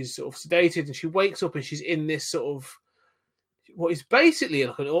 and she's sort of sedated, and she wakes up and she's in this sort of what is basically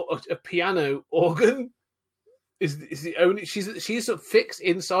like a piano organ. Is the only she's sort of fixed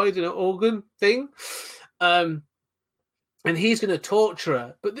inside an organ thing. And he's going to torture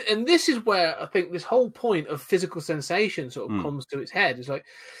her. And this is where I think this whole point of physical sensation sort of comes to its head. It's like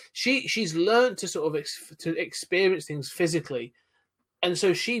she's learned to sort of to experience things physically. And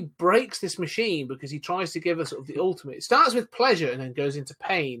so she breaks this machine because he tries to give her sort of the ultimate. It starts with pleasure and then goes into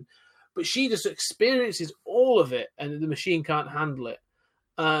pain. But she just experiences all of it and the machine can't handle it.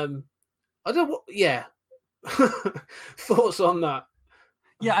 I don't know thoughts on that?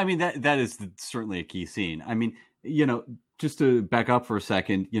 Yeah, I mean, that is certainly a key scene. I mean, just to back up for a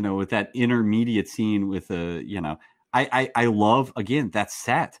second, with that intermediate scene with I love, again, that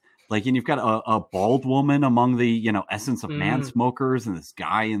set. Like, and you've got a bald woman among the, essence of man smokers and this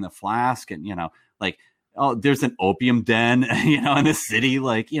guy in the flask. And, like oh, there's an opium den, in the city,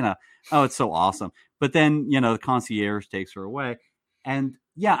 oh, it's so awesome. But then, the concierge takes her away. And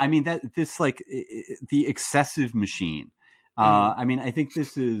yeah, I mean, the excessive machine. I mean, I think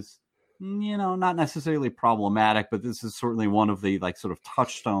this is, not necessarily problematic, but this is certainly one of the sort of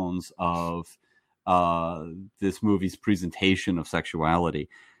touchstones of this movie's presentation of sexuality.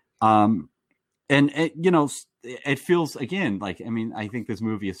 And it feels, again, I think this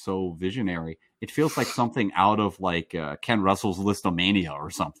movie is so visionary. It feels like something out of Ken Russell's Listomania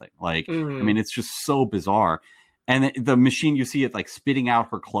or something. I mean, it's just so bizarre. And the machine, you see it spitting out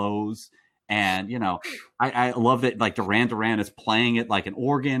her clothes. And, I love that Duran Duran is playing it like an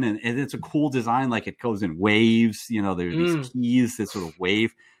organ, and it's a cool design. It goes in waves, there's these keys that sort of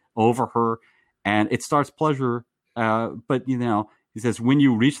wave over her, and it starts pleasure. But, he says, when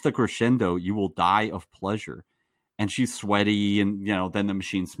you reach the crescendo, you will die of pleasure. And she's sweaty, and, then the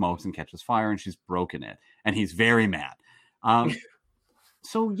machine smokes and catches fire, and she's broken it. And he's very mad.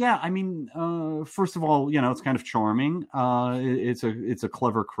 So, yeah, I mean, first of all, it's kind of charming. It's a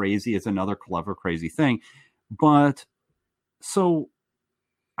clever crazy. It's another clever crazy thing. But so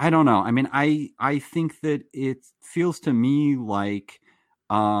I don't know. I mean, I think that it feels to me like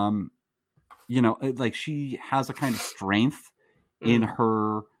she has a kind of strength in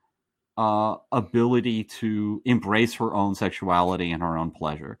her ability to embrace her own sexuality and her own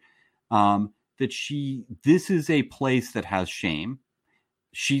pleasure. This is a place that has shame.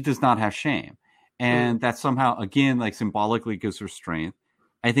 She does not have shame. And that somehow, again, symbolically gives her strength.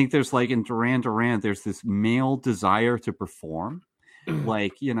 I think there's in Duran Duran, there's this male desire to perform,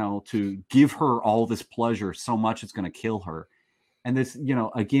 to give her all this pleasure so much it's going to kill her. And this,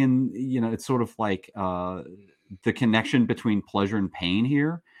 again, it's sort of the connection between pleasure and pain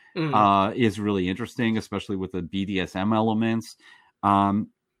here is really interesting, especially with the BDSM elements. And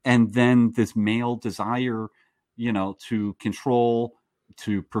then this male desire, to control,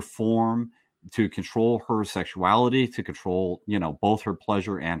 to perform, to control her sexuality, to control, both her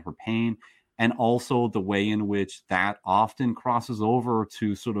pleasure and her pain. And also the way in which that often crosses over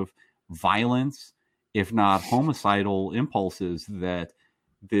to sort of violence, if not homicidal impulses, that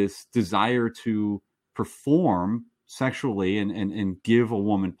this desire to perform sexually and give a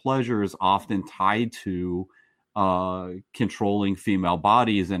woman pleasure is often tied to controlling female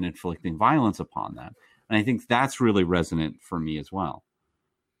bodies and inflicting violence upon them. And I think that's really resonant for me as well.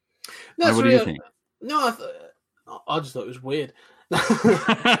 No, what do you think? No, I just thought it was weird. No,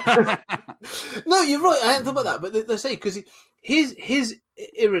 you're right. I hadn't thought about that, but they say because his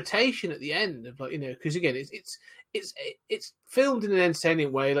irritation at the end of because again it's filmed in an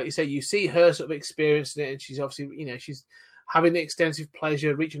entertaining way, like you say. You see her sort of experiencing it, and she's obviously she's having the extensive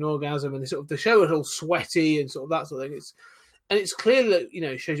pleasure, reaching orgasm, and the show is all sweaty and sort of that sort of thing. It's clear that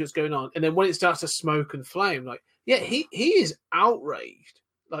shows you what's going on, and then when it starts to smoke and flame, he is outraged.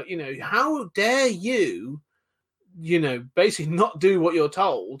 How dare you, basically not do what you're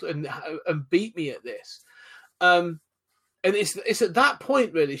told and beat me at this. And it's at that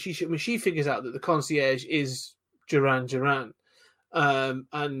point really when she figures out that the concierge is Duran Duran.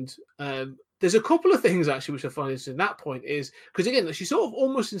 And there's a couple of things actually which I find interesting. That point is because again she sort of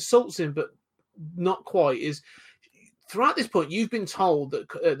almost insults him, but not quite. Is throughout this point you've been told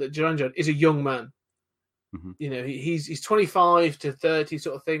that Duran Duran is a young man. Mm-hmm. He's 25 to 30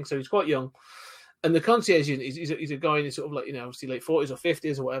 sort of thing, so he's quite young. And the concierge he's a guy in his sort of obviously late 40s or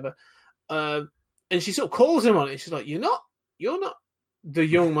 50s or whatever. And she sort of calls him on it. She's like, "You're not the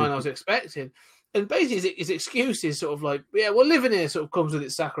young man I was expecting." And basically his excuse is sort of well, living here sort of comes with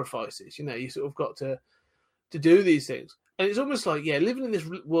its sacrifices. You sort of got to do these things. And it's almost living in this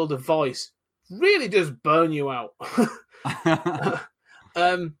world of vice really does burn you out.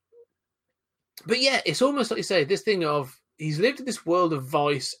 But yeah, it's almost like you say, this thing of he's lived in this world of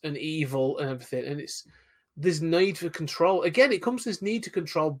vice and evil and everything, and it's this need for control. Again, it comes to this need to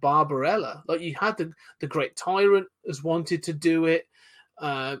control Barbarella. You had the great tyrant has wanted to do it,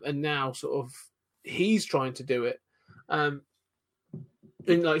 and now sort of he's trying to do it. And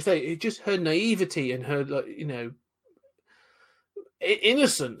like I say, it's just her naivety and her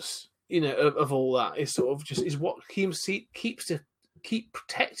innocence, of all that is sort of just is what keeps to keep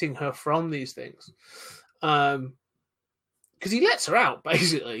protecting her from these things. Because he lets her out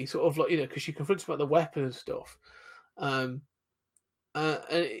basically, sort of because she confronts him about the weapon and stuff. And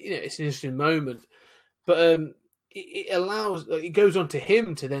it's an interesting moment, but it allows it goes on to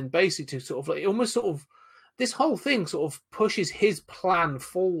him to then basically to sort of almost sort of this whole thing sort of pushes his plan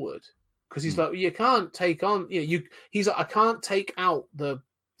forward because he's you can't take on he's like, I can't take out the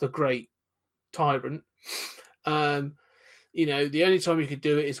great tyrant. You know, the only time you could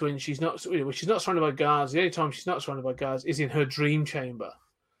do it is when she's not, when she's not surrounded by guards. The only time she's not surrounded by guards is in her dream chamber.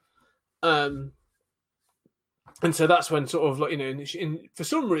 And so that's when sort of like, you know, and for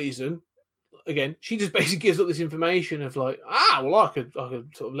some reason, again, she just basically gives up this information of like, well, I could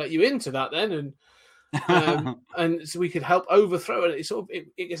sort of let you into that then, and so we could help overthrow it. It sort of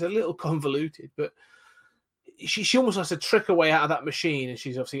it gets a little convoluted, but she almost has to trick her way out of that machine, and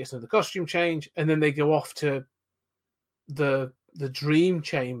she's obviously gets another costume change, and then they go off to the dream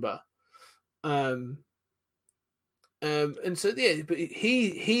chamber, and so yeah, but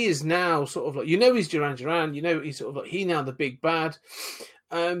he is now sort of like, you know, he's Duran Duran, you know, he's sort of like now the big bad.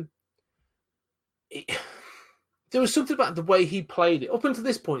 There was something about the way he played it. Up until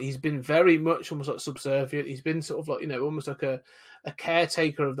this point, he's been very much almost like subservient. He's been sort of like, you know, almost like a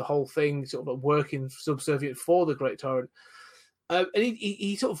caretaker of the whole thing, sort of like working subservient for the Great Tyrant. And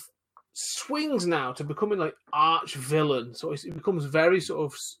he sort of swings now to becoming like arch villain. So it becomes very sort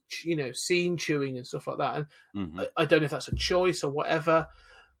of, you know, scene chewing and stuff like that. And I don't know if that's a choice or whatever.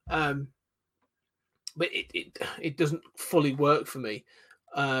 But it doesn't fully work for me.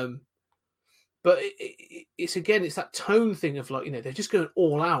 But it's again, it's that tone thing of like, you know, they're just going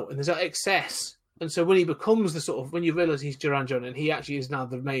all out and there's that excess. And so when he becomes the sort of, when you realize he's Duran Duran and he actually is now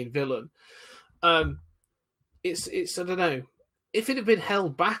the main villain, it's I don't know, if it had been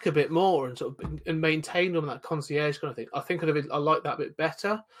held back a bit more and sort of and maintained on that concierge kind of thing, I think I like that bit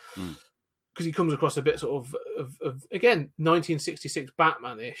better because he comes across a bit sort of again 1966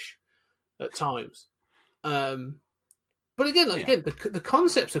 Batman-ish at times. But again, the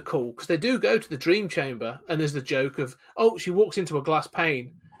concepts are cool because they do go to the dream chamber and there's the joke of, oh, she walks into a glass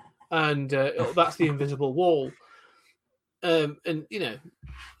pane and that's the invisible wall. And, you know,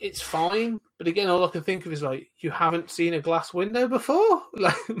 it's fine. But again, all I can think of is like, you haven't seen a glass window before?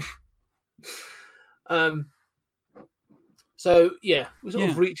 Like, so, yeah, we're sort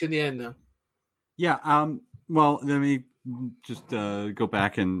of reaching the end now. Yeah. Well, let me just go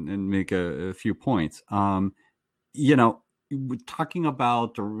back and make a few points. You know, we're talking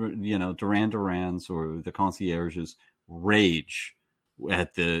about, you know, Duran Duran's or the concierge's rage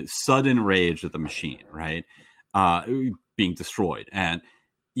at the sudden rage of the machine, right? Being destroyed. And,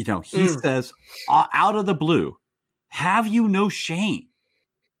 you know, he says out of the blue, have you no shame?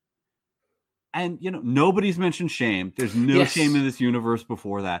 And, you know, nobody's mentioned shame. There's no shame in this universe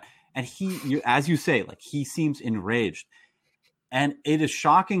before that. And as you say, like, he seems enraged. And it is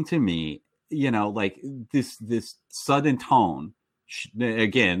shocking to me, you know, like this sudden tone,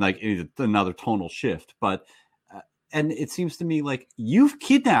 again, like another tonal shift, but, and it seems to me like you've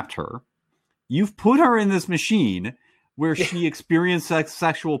kidnapped her, you've put her in this machine where she experienced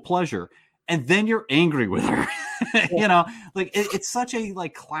sexual pleasure, and then you're angry with her. You know, like it's such a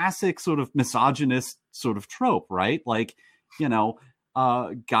like classic sort of misogynist sort of trope, right? Like, you know,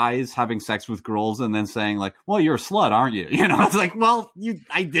 guys having sex with girls and then saying like, well, you're a slut, aren't you? You know, it's like, well,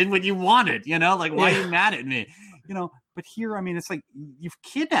 I did what you wanted, you know, like, why are you mad at me? You know, but here, I mean, it's like you've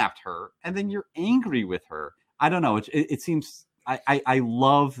kidnapped her and then you're angry with her. I don't know. It seems, I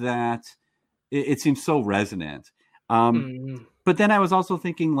love that. It seems so resonant. But then I was also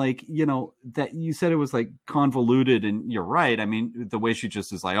thinking like, you know, that you said it was like convoluted, and you're right. I mean, the way she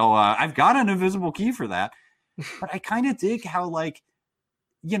just is like, oh, I've got an invisible key for that. But I kind of dig how like,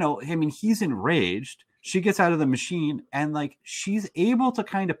 you know, I mean, he's enraged. She gets out of the machine and like she's able to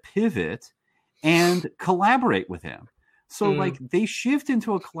kind of pivot and collaborate with him. So like they shift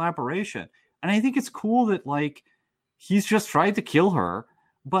into a collaboration. And I think it's cool that like he's just tried to kill her,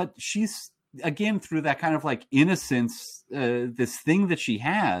 but she's, again, through that kind of like innocence, this thing that she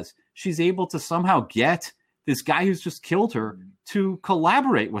has, she's able to somehow get this guy who's just killed her to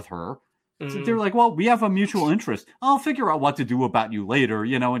collaborate with her. So they're like, well, we have a mutual interest. I'll figure out what to do about you later,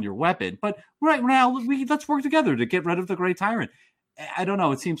 you know, and your weapon. But right now, let's work together to get rid of the Great Tyrant. I don't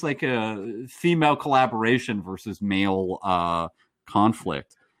know. It seems like a female collaboration versus male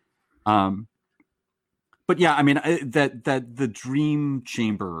conflict. But yeah, I mean, that the dream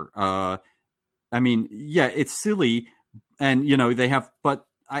chamber, I mean, yeah, it's silly. And, you know, they have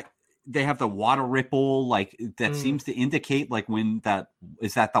the water ripple, like that seems to indicate like when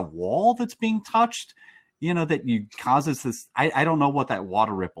is that the wall that's being touched, you know, that causes this. I don't know what that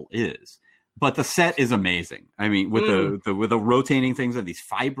water ripple is, but the set is amazing. I mean, with the rotating things and these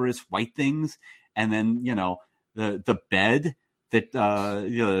fibrous white things. And then, you know, the bed that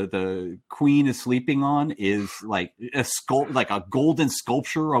you know, the queen is sleeping on is like a golden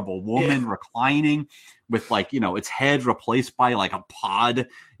sculpture of a woman reclining with like, you know, its head replaced by like a pod,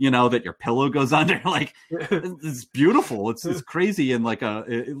 you know, that your pillow goes under. Like it's beautiful. It's crazy. And like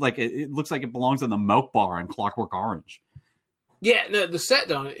it looks like it belongs in the Milk Bar in Clockwork Orange. Yeah, no, the set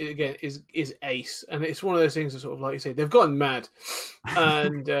down again is ace, and it's one of those things that sort of like you say they've gone mad,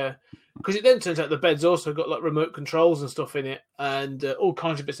 and because it then turns out the bed's also got like remote controls and stuff in it, and all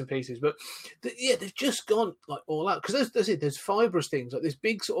kinds of bits and pieces. But they've just gone like all out because there's fibrous things like this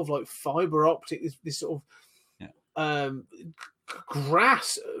big sort of like fiber optic, this sort of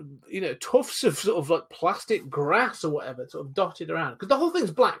grass, tufts of sort of like plastic grass or whatever, sort of dotted around. Because the whole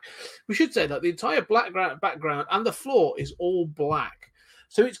thing's black. We should say that the entire black background and the floor is all black,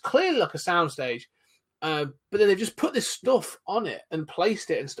 so it's clearly like a soundstage. But then they've just put this stuff on it and placed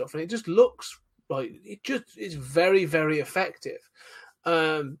it and stuff, and it just looks like it's very, very effective.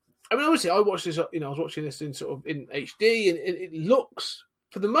 I mean, obviously, I watched this. I was watching this in sort of in HD, and it looks,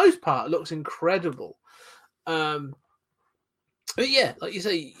 for the most part, looks incredible. But yeah, like you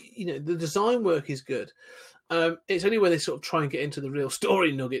say, the design work is good. It's only when they sort of try and get into the real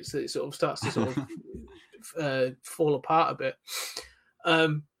story nuggets that it sort of starts to sort of fall apart a bit.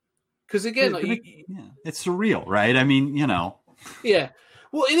 Because again, it's surreal, right? I mean, Yeah,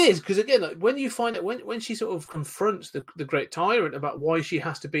 well, it is because again, like when you find out when she sort of confronts the Great Tyrant about why she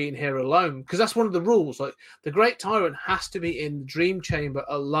has to be in here alone, because that's one of the rules. Like the Great Tyrant has to be in the Dream Chamber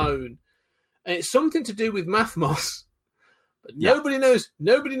alone, and it's something to do with Mathmos. But nobody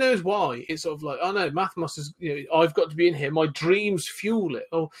knows why. It's sort of like, oh no, Mathmos is, I've got to be in here. My dreams fuel it.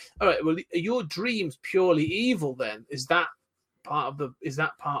 Oh, all right. Well, are your dreams purely evil then? Is that part of it? Is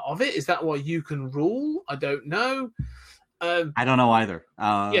that why you can rule? I don't know. I don't know either.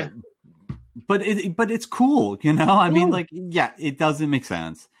 Yeah. But it's cool, I mean, like, yeah, it doesn't make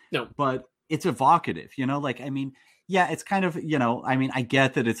sense. No. But it's evocative, like, I mean, yeah, it's kind of, I mean, I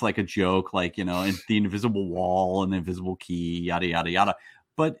get that it's like a joke, like, in the invisible wall and the invisible key, yada, yada, yada.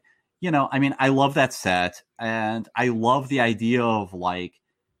 But, I mean, I love that set, and I love the idea of like,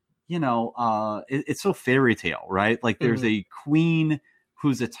 it's so fairy tale, right? Like there's a queen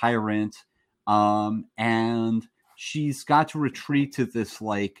who's a tyrant, and she's got to retreat to this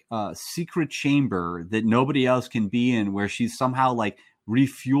like secret chamber that nobody else can be in, where she's somehow like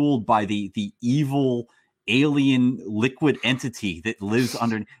refueled by the evil alien liquid entity that lives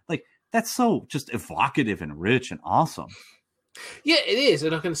under. Like that's so just evocative and rich and awesome. Yeah, it is,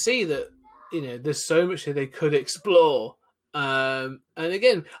 and I can see that there's so much that they could explore. And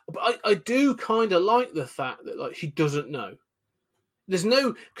again, but I do kind of like the fact that like she doesn't know. There's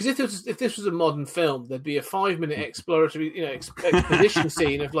no, because if this was a modern film, there'd be a 5-minute exploratory, exposition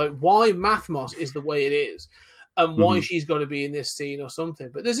scene of like why Mathmos is the way it is, and why she's got to be in this scene or something.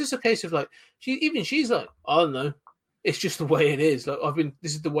 But there's just a case of like she's like, I don't know, it's just the way it is. Like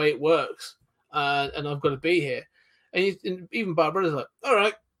this is the way it works, and I've got to be here. And even Barbarella's like, all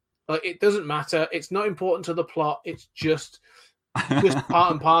right, like it doesn't matter. It's not important to the plot. It's just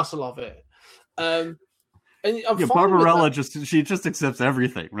part and parcel of it. And Barbarella she just accepts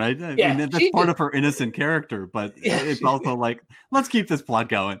everything, right? Yeah, I mean, that's part of her innocent character, but it's also like, let's keep this plot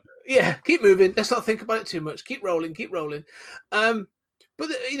going. Yeah, keep moving. Let's not think about it too much. Keep rolling. But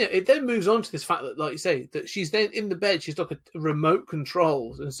it then moves on to this fact that, like you say, that she's then in the bed. She's like a remote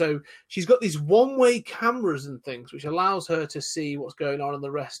controls, and so she's got these one-way cameras and things, which allows her to see what's going on in the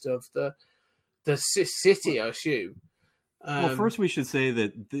rest of the city, I assume. Well, first we should say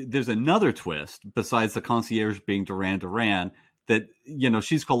that there's another twist besides the concierge being Duran Duran, that,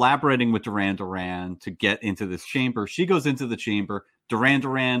 she's collaborating with Duran Duran to get into this chamber. She goes into the chamber. Duran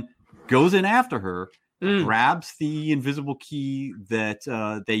Duran goes in after her, grabs the invisible key that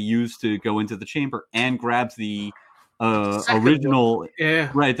they use to go into the chamber, and grabs the original,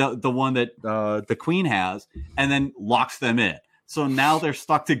 right, the one that the queen has, and then locks them in. So now they're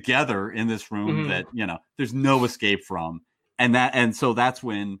stuck together in this room that, there's no escape from. And so that's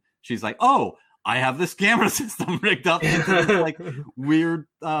when she's like, oh, I have this camera system rigged up into this like weird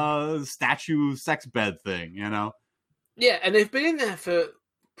statue sex bed thing, Yeah, and they've been in there for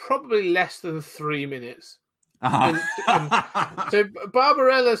probably less than 3 minutes. And so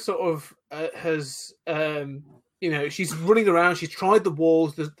Barbarella sort of has, she's running around. She's tried the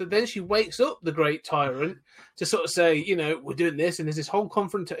walls. Then she wakes up the Great Tyrant to sort of say, we're doing this. And there's this whole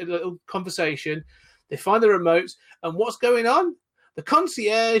little conversation. They find the remotes, and what's going on? The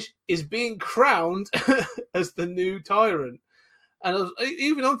concierge is being crowned as the new tyrant. And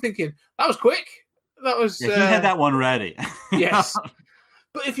I'm thinking, that was quick. That was he had that one ready. Yes,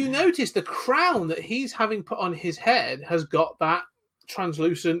 but if you notice, the crown that he's having put on his head has got that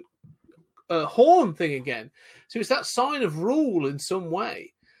translucent horn thing again. So it's that sign of rule in some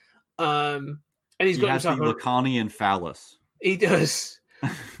way. And he has the Lacanian phallus. He does.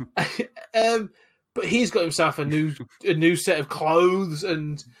 But he's got himself a new set of clothes,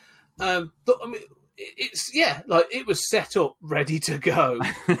 and it's like it was set up, ready to go.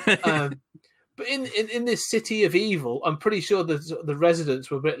 But in this city of evil, I'm pretty sure the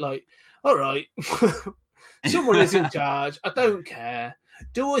residents were a bit like, all right, someone is in charge. I don't care.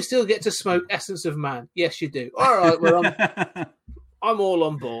 Do I still get to smoke Essence of Man? Yes, you do. All right, well, I'm all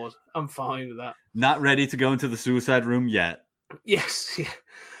on board. I'm fine with that. Not ready to go into the suicide room yet. Yes, yeah.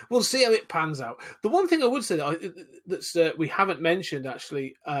 We'll see how it pans out. The one thing I would say that we haven't mentioned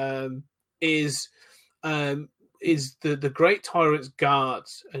actually is the Great Tyrant's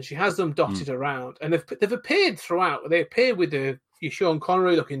guards, and she has them dotted around, and they've appeared throughout. They appear with the Sean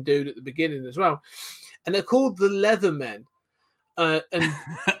Connery looking dude at the beginning as well, and they're called the Leathermen, and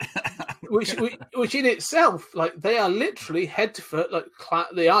which in itself, like, they are literally head to foot, like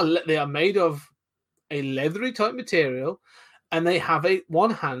they are made of a leathery type material, and they have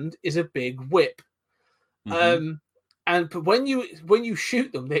one hand is a big whip. But when you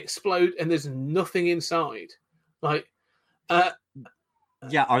shoot them, they explode, and there's nothing inside. Like,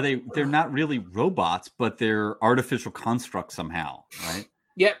 yeah, they're not really robots, but they're artificial constructs somehow, right?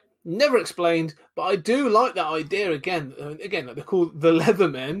 Yep, never explained. But I do like that idea again. Like they're called the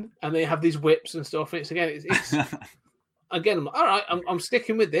Leathermen, and they have these whips and stuff. And it's again, I'm like, all right, I'm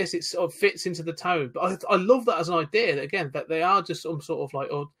sticking with this. It sort of fits into the tone. But I love that as an idea. That they are just some sort of like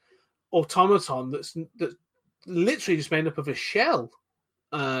automaton that's literally just made up of a shell.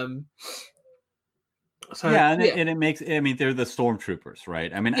 So, yeah, and it makes. I mean, they're the stormtroopers,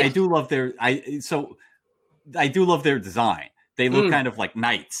 right? I mean, yeah. I do love their design. They look kind of like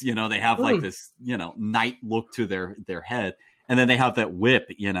knights, They have like this, knight look to their head, and then they have that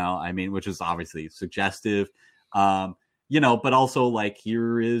whip, I mean, which is obviously suggestive, but also like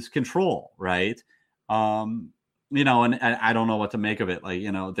here is control, right? And I don't know what to make of it. Like,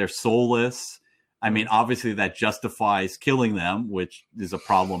 they're soulless. I mean, obviously that justifies killing them, which is a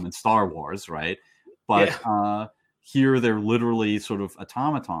problem in Star Wars, right? But here they're literally sort of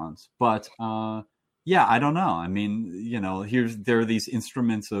automatons. But I don't know. I mean, there are these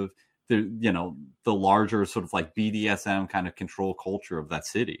instruments of the larger sort of like BDSM kind of control culture of that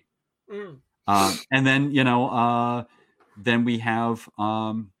city. And then then we have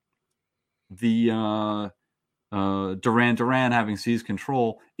the Duran Duran, having seized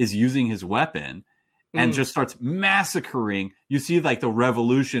control, is using his weapon and just starts massacring. You see, like, the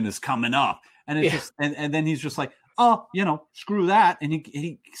revolution is coming up. And it's just, and then he's just like, oh, screw that. And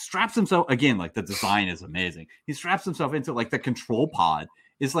he straps himself again. Like, the design is amazing. He straps himself into like the control pod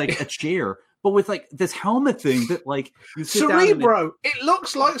is like a chair, but with like this helmet thing that like you sit Cerebro. It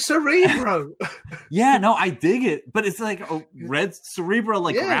looks like Cerebro. Yeah, no, I dig it. But it's like a red Cerebro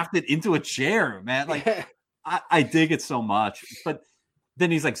like grafted into a chair, man. Like I dig it so much. But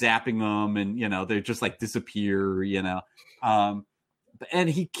then he's like zapping them, and they just like disappear, and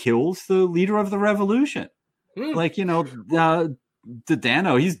he kills the leader of the revolution. Like, Dano,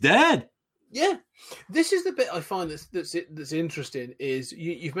 he's dead. Yeah. This is the bit I find that's interesting is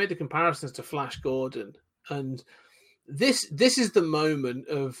you've made the comparisons to Flash Gordon, and this is the moment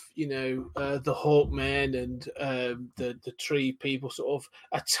of the Hawkmen and the Tree people sort of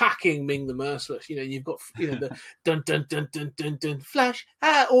attacking Ming the Merciless. You've got the dun dun dun dun dun dun Flash,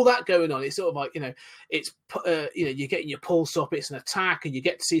 all that going on. It's sort of like it's you're getting your pulse up. It's an attack, and you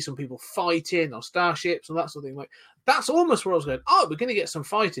get to see some people fighting on starships and that sort of thing. Like, that's almost where I was going. Oh, we're going to get some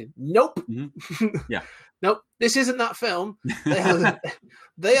fighting. Nope. Yeah. Nope. This isn't that film.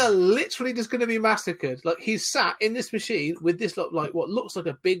 They are literally just going to be massacred. Like, he's sat in this machine with this like what looks like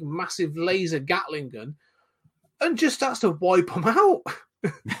a big, massive laser Gatling gun, and just starts to wipe them out.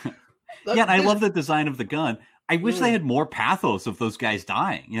 And I love the design of the gun. I wish they had more pathos of those guys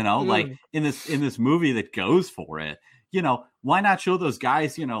dying. Like in this movie that goes for it. Why not show those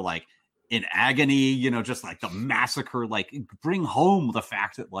guys? Like, in agony, just like the massacre, like bring home the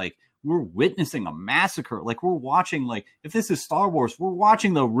fact that like we're witnessing a massacre. Like, we're watching, like, if this is Star Wars, we're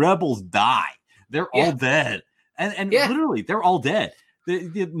watching the rebels die. They're all dead. And literally they're all dead.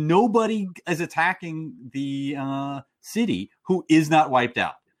 Nobody is attacking the city who is not wiped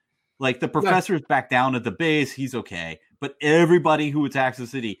out. Like, the professor's back down at the base. He's okay. But everybody who attacks the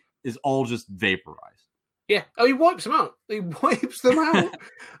city is all just vaporized. Yeah. Oh, he wipes them out. He wipes them out.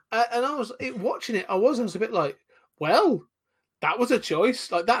 And I was watching it. I was a bit like, well, that was a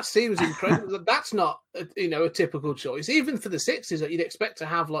choice. Like, that seems incredible. That's not, a typical choice. Even for the 60s, that you'd expect to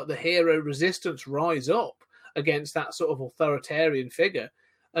have like the hero resistance rise up against that sort of authoritarian figure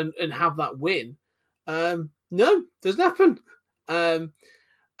and have that win. No, doesn't happen. And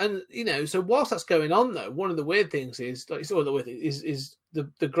so whilst that's going on, though, one of the weird things is, like, is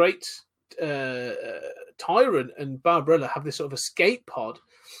the great Tyrant and Barbarella have this sort of escape pod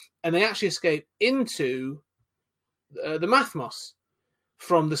and they actually escape into the Mathmos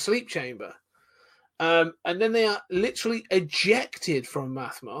from the sleep chamber. And then they are literally ejected from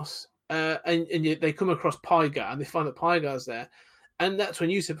Mathmos, and they come across Pygar, and they find that Pygar's there. And that's when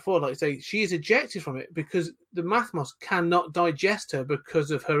you said before, like, say, she is ejected from it because the Mathmos cannot digest her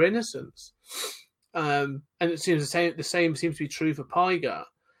because of her innocence. And it seems the same seems to be true for Pygar.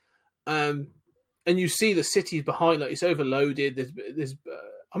 And you see the city behind, like, it's overloaded. There's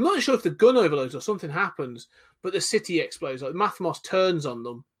I'm not sure if the gun overloads or something happens, but the city explodes. Like, Mathmos turns on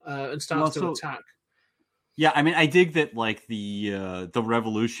them and starts to attack. Yeah, I mean, I dig that, like, the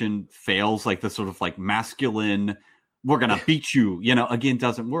revolution fails, like the sort of like masculine, we're gonna beat you, again,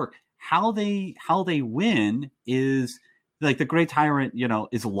 doesn't work. How they win is, like, the Great Tyrant,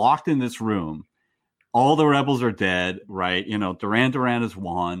 is locked in this room. All the rebels are dead, right? Duran Duran has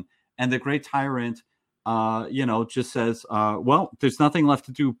won, and the Great Tyrant, just says, well, there's nothing left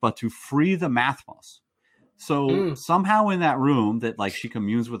to do but to free the Mathmos. So somehow in that room that, like, she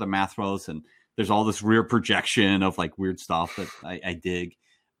communes with the Mathmos, and there's all this rear projection of, like, weird stuff that I dig.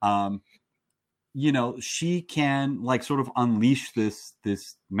 She can, like, sort of unleash this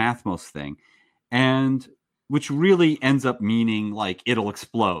Mathmos thing, and which really ends up meaning, like, it'll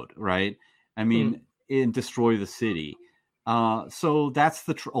explode, right? I mean, and destroy the city. So that's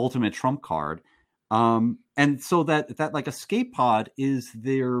the ultimate trump card. And so that like escape pod is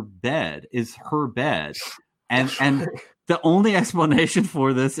her bed. And the only explanation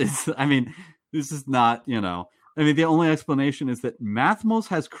for this is, I mean, this is not, the only explanation is that Mathmos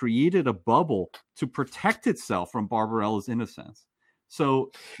has created a bubble to protect itself from Barbarella's innocence.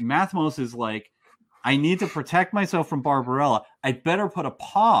 So Mathmos is like, I need to protect myself from Barbarella. I better put a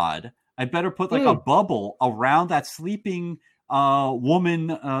pod. I better put, like, a bubble around that sleeping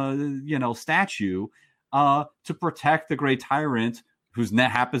woman, statue to protect the Great Tyrant, who's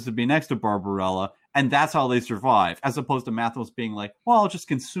happens to be next to Barbarella. And that's how they survive, as opposed to Mathmos being like, well, I'll just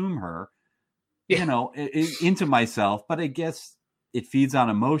consume her, into myself. But I guess it feeds on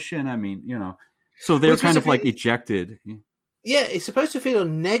emotion. I mean, so they're kind of like ejected. Yeah, it's supposed to feel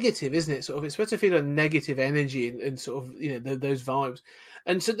negative, isn't it? Sort of, it's supposed to feel a negative energy and sort of, those vibes.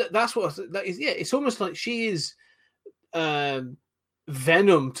 And so that's what that is. Yeah, it's almost like she is venom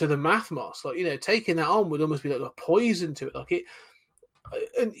to the Mathmos. Like, taking that on would almost be like a poison to it. Like it.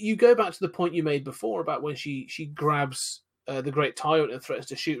 And you go back to the point you made before about when she grabs the Great Tyrant and threatens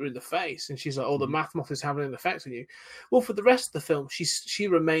to shoot her in the face, and she's like, "Oh, the Mathmos is having an effect on you." Well, for the rest of the film, she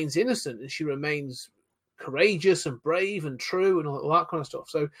remains innocent and she remains courageous and brave and true and all that kind of stuff.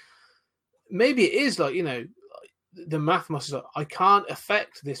 So maybe it is like, the Mathmos is like, I can't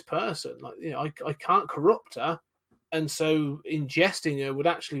affect this person. Like, I can't corrupt her, and so ingesting her would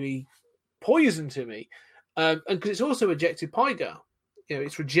actually be poison to me. And because it's also ejected Pygar.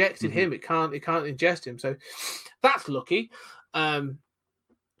 It's rejected him. It can't ingest him. So that's lucky. Well,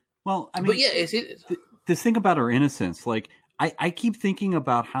 I mean, but yeah, this thing about her innocence, like, I keep thinking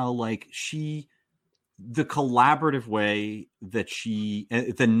about how, like, the collaborative way that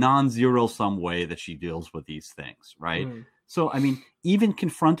the non-zero sum way that she deals with these things, right? So, I mean, even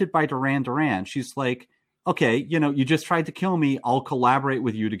confronted by Duran Duran, she's like, okay, you just tried to kill me. I'll collaborate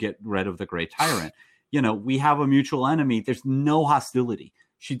with you to get rid of the Great Tyrant. We have a mutual enemy. There's no hostility.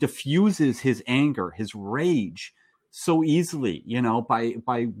 She diffuses his anger, his rage so easily,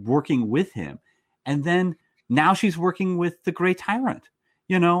 by working with him. And then now she's working with the Great Tyrant.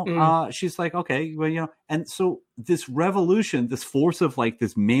 She's like, okay, well, and so this revolution, this force of, like,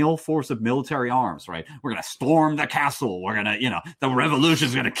 this male force of military arms, right? We're going to storm the castle. We're going to, the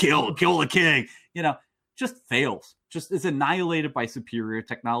revolution's going to kill the king, just fails, just is annihilated by superior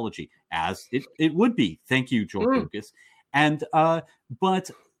technology, as it would be. Thank you, George Lucas. And, but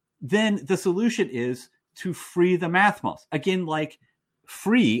then the solution is to free the Mathmos. Again, like,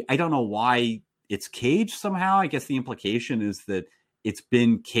 free, I don't know why it's caged somehow. I guess the implication is that it's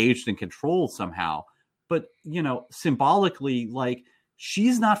been caged and controlled somehow. But, symbolically, like,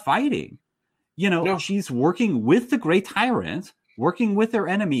 she's not fighting. No. She's working with the Great Tyrant, working with their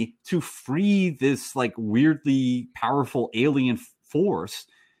enemy to free this, like, weirdly powerful alien force.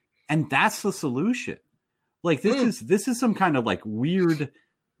 And that's the solution. Like, this is some kind of, like, weird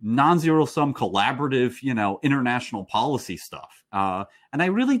non-zero sum collaborative, international policy stuff. And I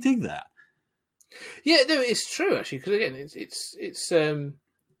really dig that. Yeah, no, it's true, actually, because again, it's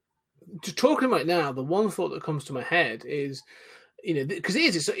talking about it now, the one thought that comes to my head is, because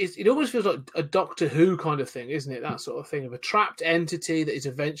it almost feels like a Doctor Who kind of thing, isn't it? That sort of thing of a trapped entity that is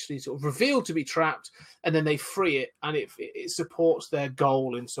eventually sort of revealed to be trapped, and then they free it, and it supports their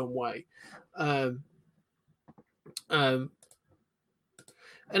goal in some way.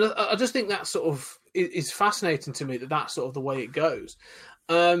 And I just think that sort of is fascinating to me, that that's sort of the way it goes.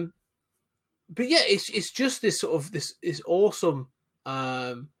 But yeah, it's just this sort of this awesome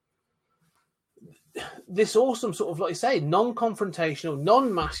sort of, like you say, non-confrontational,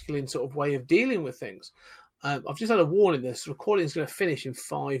 non-masculine sort of way of dealing with things. I've just had a warning. This recording is going to finish in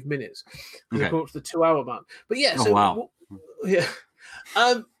 5 minutes. We're going up to the 2-hour mark. But yeah, so wow. Yeah.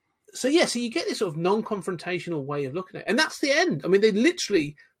 So you get this sort of non-confrontational way of looking at it, and that's the end. I mean, they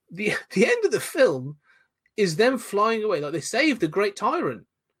literally the end of the film is them flying away. Like, they saved the Great Tyrant.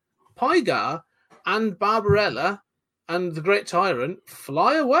 Pygar and Barbarella and the Great Tyrant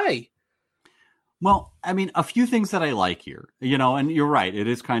fly away. Well, I mean, a few things that I like here, and you're right. It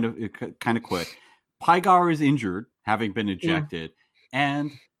is kind of quick. Pygar is injured, having been ejected.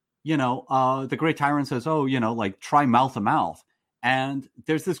 And, the Great Tyrant says, try mouth to mouth. And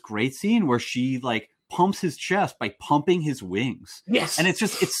there's this great scene where she pumps his chest by pumping his wings. Yes. And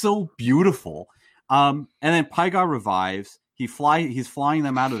it's so beautiful. And then Pygar revives. He's flying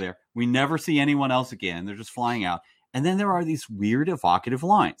them out of there. We never see anyone else again. They're just flying out. And then there are these weird evocative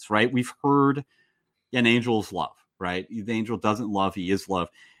lines, right? We've heard an angel's love, right? The angel doesn't love, he is love.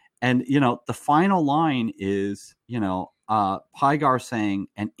 And, the final line is, Pygar saying,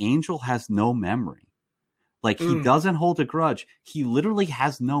 an angel has no memory. He doesn't hold a grudge. He literally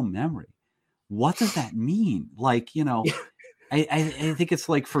has no memory. What does that mean? I think it's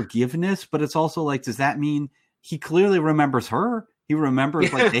forgiveness, but it's also does that mean he clearly remembers her? He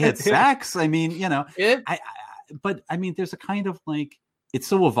remembers they had sex. I mean, Yeah. But I mean, there's a kind of it's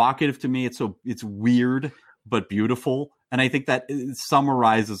so evocative to me. It's weird, but beautiful. And I think that it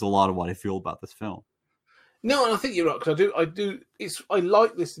summarizes a lot of what I feel about this film. No, and I think you're right, because I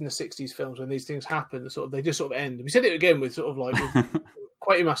like this in the 60s films when these things happen, they just sort of end. We said it again with with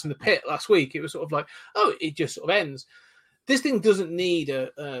Quatermass in the Pit last week. It was it just sort of ends. This thing doesn't need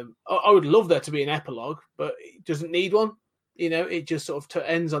I would love there to be an epilogue, but it doesn't need one. It just sort of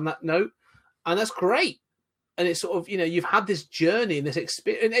ends on that note, and that's great. And it's you've had this journey and this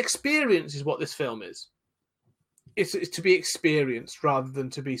experience is what this film is. It's to be experienced rather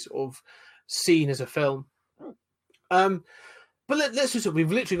than to be sort of seen as a film. But let's just,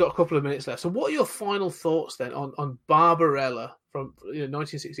 we've literally got a couple of minutes left. So what are your final thoughts then on Barbarella from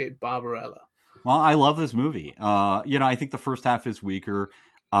 1968 Barbarella? Well, I love this movie. I think the first half is weaker.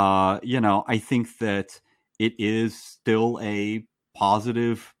 I think that it is still a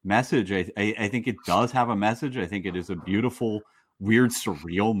positive message. I think it does have a message. I think it is a beautiful, weird,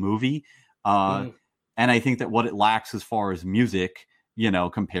 surreal movie. And I think that what it lacks as far as music,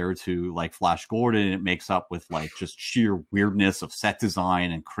 compared to Flash Gordon, it makes up with just sheer weirdness of set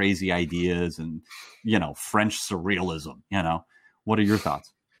design and crazy ideas and, French surrealism. What are your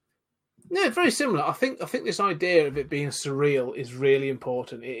thoughts? No, very similar. I think this idea of it being surreal is really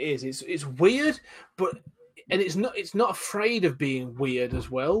important. It is. It's weird, and it's not afraid of being weird as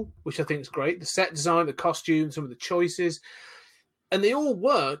well, which I think is great. The set design, the costumes, some of the choices, and they all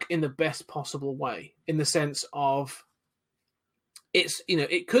work in the best possible way, in the sense of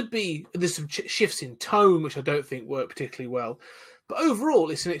it could be, there's some shifts in tone, which I don't think work particularly well, but overall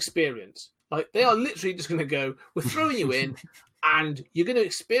it's an experience. They are literally just going to go, we're throwing you in and you're going to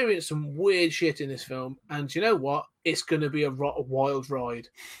experience some weird shit in this film. And you know what? It's going to be a wild ride,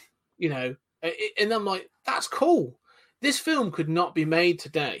 and I'm like, that's cool. This film could not be made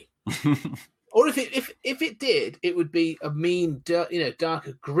today. Or if it did, it would be a mean,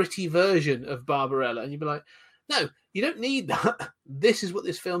 darker, gritty version of Barbarella. And you'd be like, no, you don't need that. This is what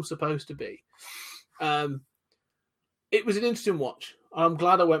this film's supposed to be. It was an interesting watch. I'm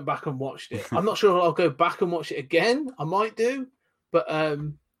glad I went back and watched it. I'm not sure if I'll go back and watch it again. I might do, but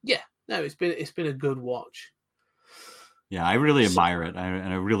it's been a good watch. Yeah, I really admire it,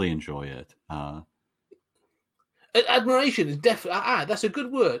 and I really enjoy it. Admiration is definitely that's a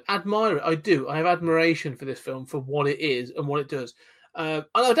good word. Admire it. I do. I have admiration for this film, for what it is and what it does. And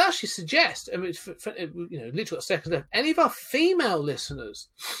I'd actually suggest, it's literally got seconds left. Any of our female listeners,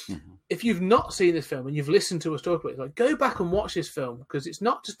 if you've not seen this film and you've listened to us talk about it, go back and watch this film, because it's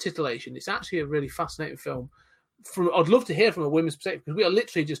not just titillation. It's actually a really fascinating film. I'd love to hear from a women's perspective, because we are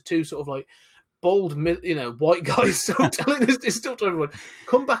literally just two sort of bold, white guys still telling this still to everyone.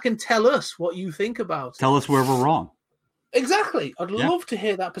 Come back and tell us what you think about it. Tell us where we're wrong. Exactly. I'd love to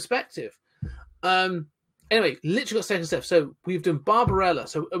hear that perspective. Anyway, literally got seconds left. So we've done Barbarella.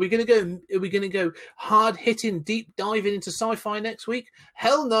 So are we going to go hard hitting, deep diving into sci-fi next week?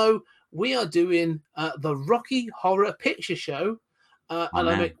 Hell no. We are doing the Rocky Horror Picture Show, and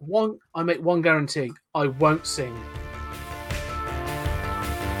I make one guarantee: I won't sing.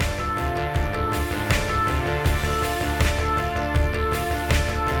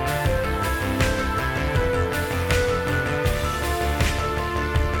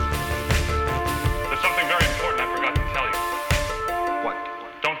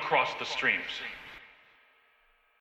 across the streams.